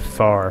retreated.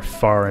 Far,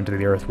 far into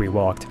the earth we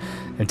walked,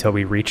 until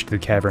we reached the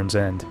cavern's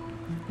end.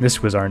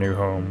 This was our new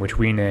home, which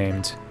we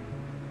named...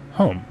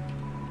 Home.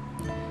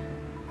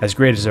 As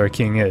great as our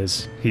king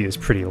is, he is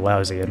pretty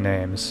lousy at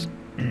names.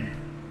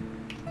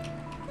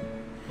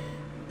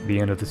 The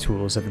end of the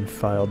tools have been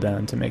filed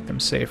down to make them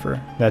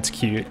safer. That's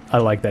cute. I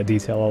like that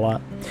detail a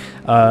lot.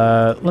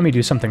 Let me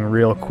do something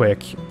real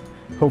quick.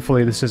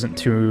 Hopefully this isn't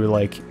too,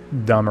 like,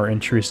 dumb or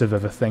intrusive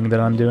of a thing that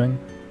I'm doing.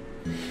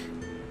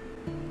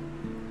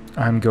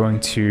 I'm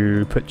going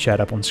to put chat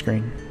up on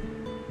screen.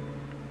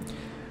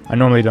 I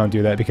normally don't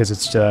do that because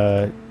it's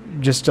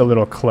just a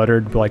little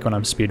cluttered, like when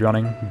I'm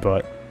speedrunning,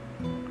 but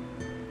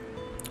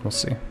we'll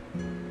see.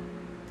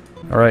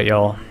 Alright,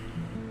 y'all.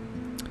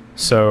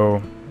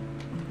 So,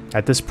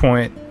 at this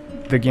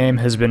point, the game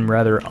has been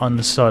rather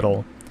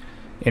unsubtle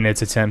in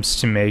its attempts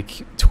to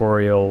make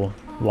Toriel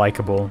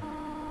likable.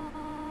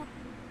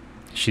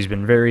 She's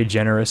been very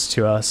generous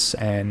to us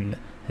and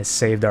has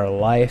saved our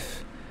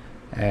life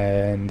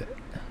and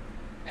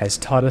has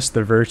taught us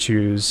the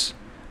virtues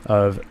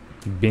of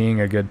being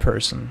a good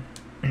person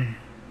and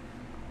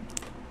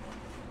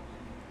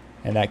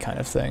that kind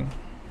of thing.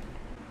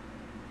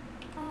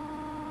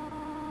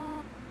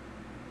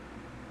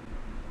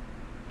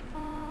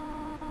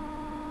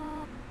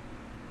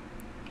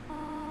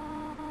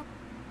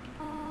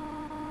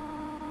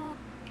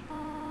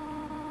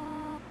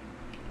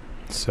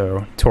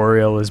 So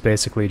Toriel is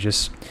basically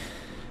just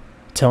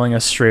telling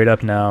us straight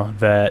up now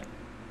that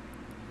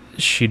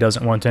she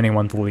doesn't want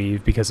anyone to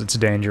leave because it's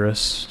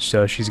dangerous,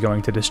 so she's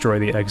going to destroy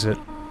the exit.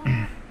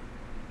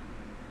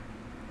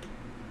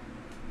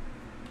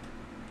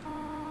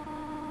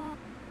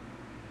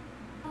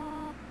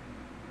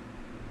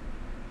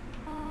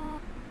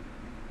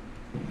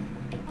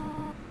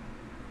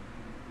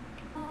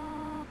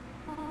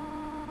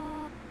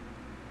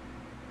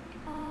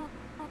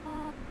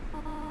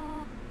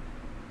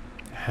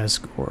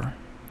 Asgore.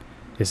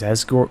 Was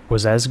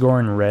Asgore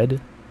in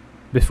red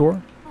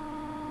before?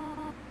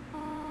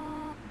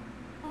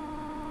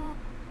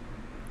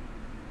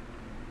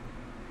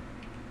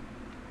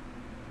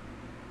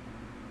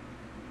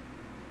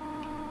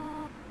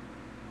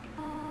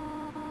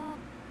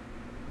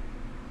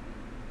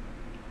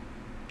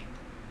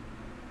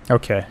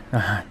 Okay.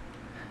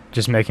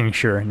 Just making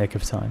sure, nick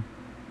of time.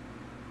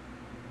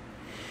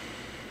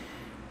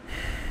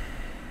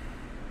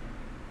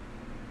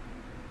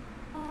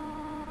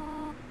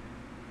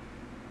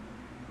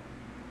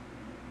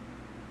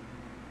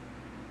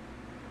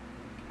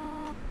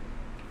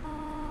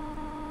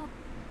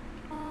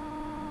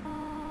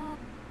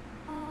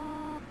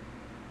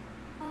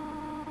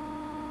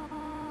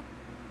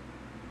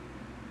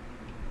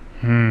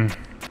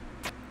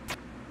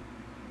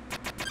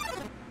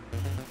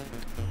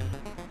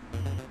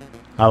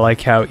 I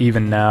like how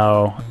even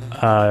now,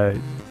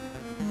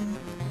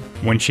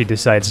 when she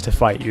decides to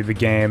fight you, the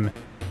game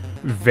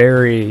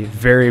very,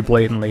 very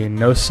blatantly,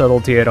 no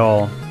subtlety at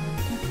all,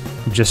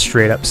 just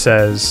straight up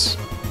says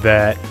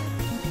that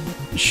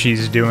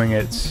she's doing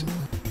it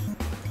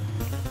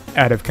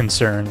out of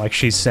concern. Like,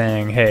 she's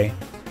saying, hey,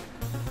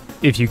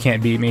 if you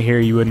can't beat me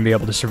here, you wouldn't be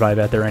able to survive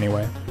out there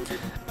anyway.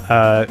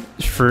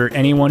 For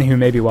anyone who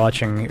may be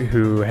watching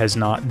who has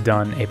not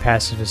done a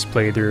pacifist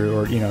playthrough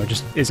or, you know,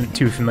 just isn't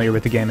too familiar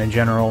with the game in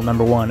general,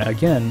 number one,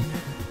 again,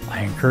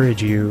 I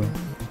encourage you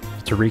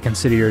to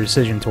reconsider your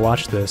decision to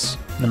watch this.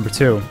 Number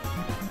two,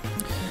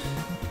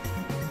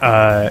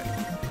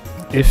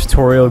 if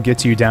Toriel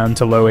gets you down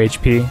to low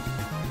HP,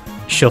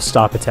 she'll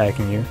stop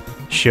attacking you.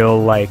 She'll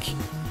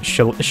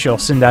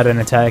send out an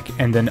attack,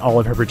 and then all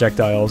of her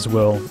projectiles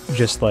will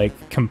just,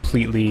 like,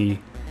 completely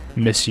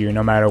miss you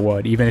no matter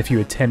what. Even if you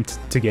attempt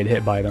to get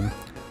hit by them,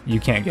 you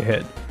can't get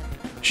hit.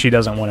 She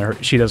doesn't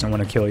want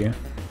to kill you.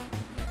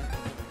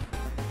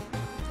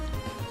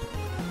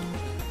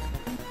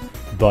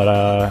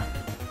 But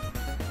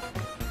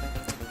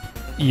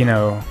you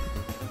know,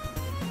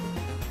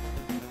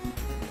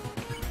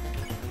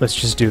 let's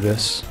just do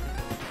this.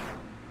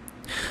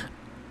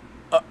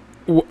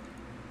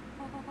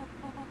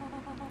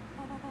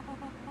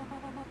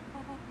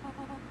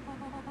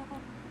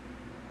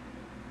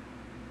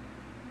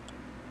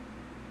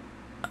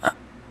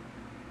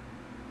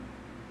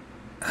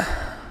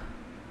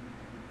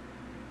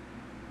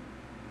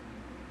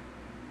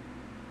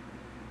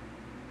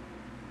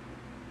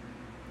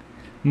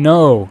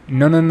 No.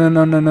 No, no, no,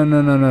 no, no, no,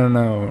 no, no, no,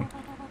 no.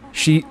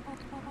 She...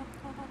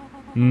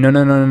 No,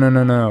 no, no, no,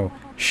 no, no.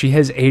 She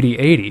has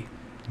 80-80.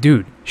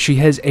 Dude, she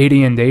has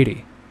 80 and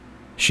 80.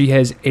 She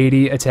has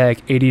 80 attack,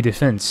 80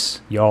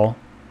 defense, y'all.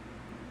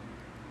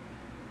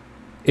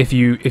 If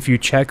you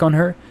check on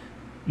her,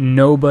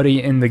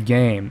 nobody in the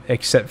game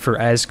except for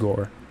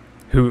Asgore,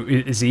 who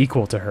is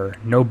equal to her,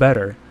 no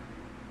better,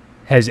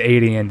 has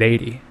 80 and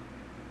 80.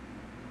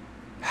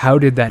 How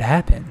did that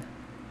happen?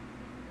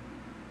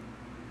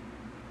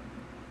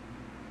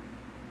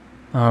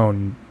 Oh,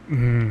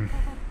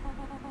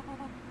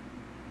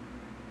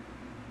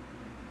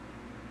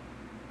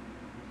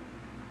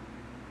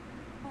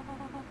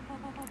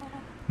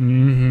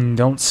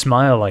 don't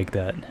smile like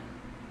that.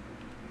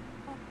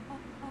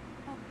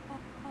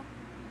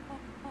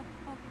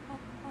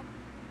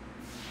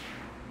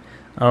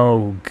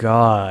 Oh,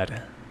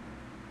 God.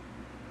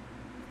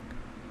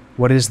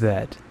 What is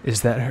that?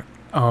 Is that her?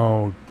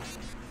 Oh.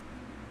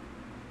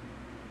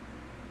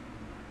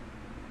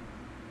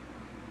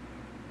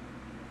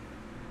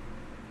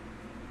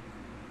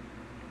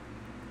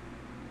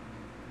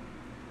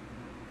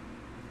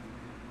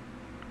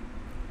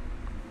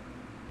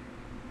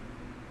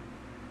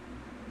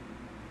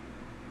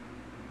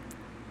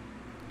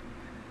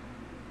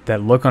 That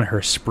look on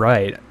her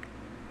sprite,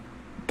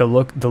 the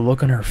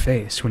look on her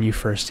face when you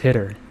first hit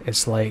her,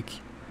 it's like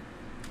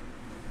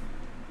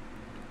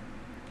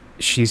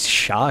she's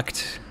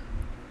shocked.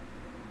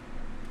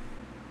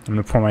 I'm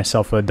gonna pour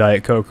myself a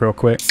Diet Coke real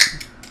quick.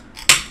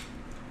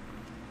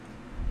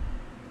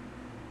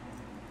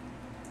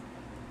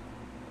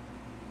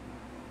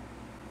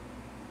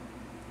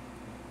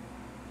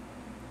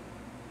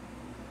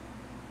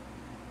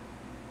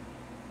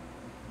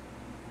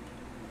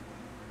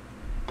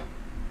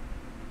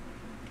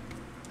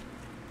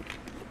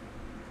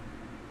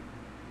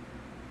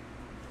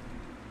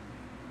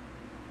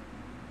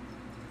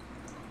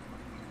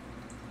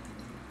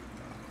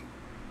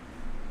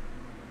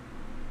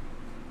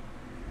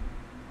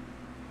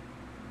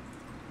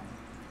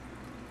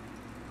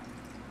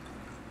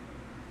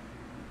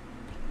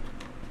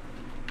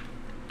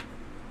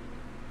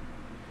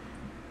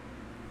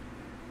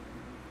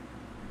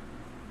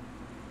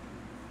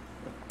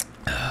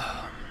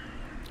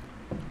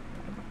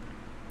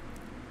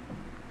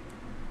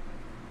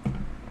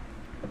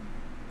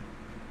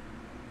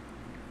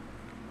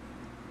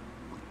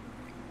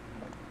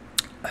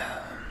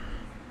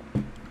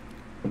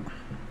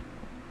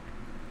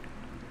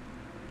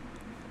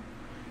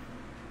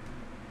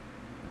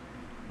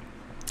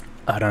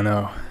 I don't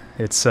know.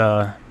 It's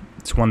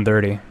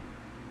 1:30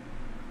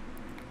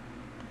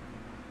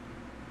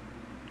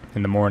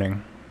 in the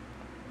morning.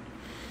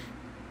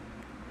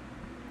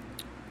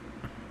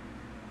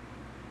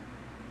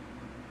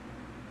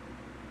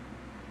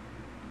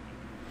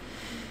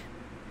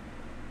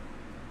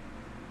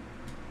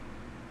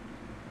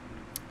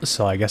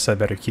 So I guess I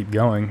better keep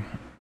going.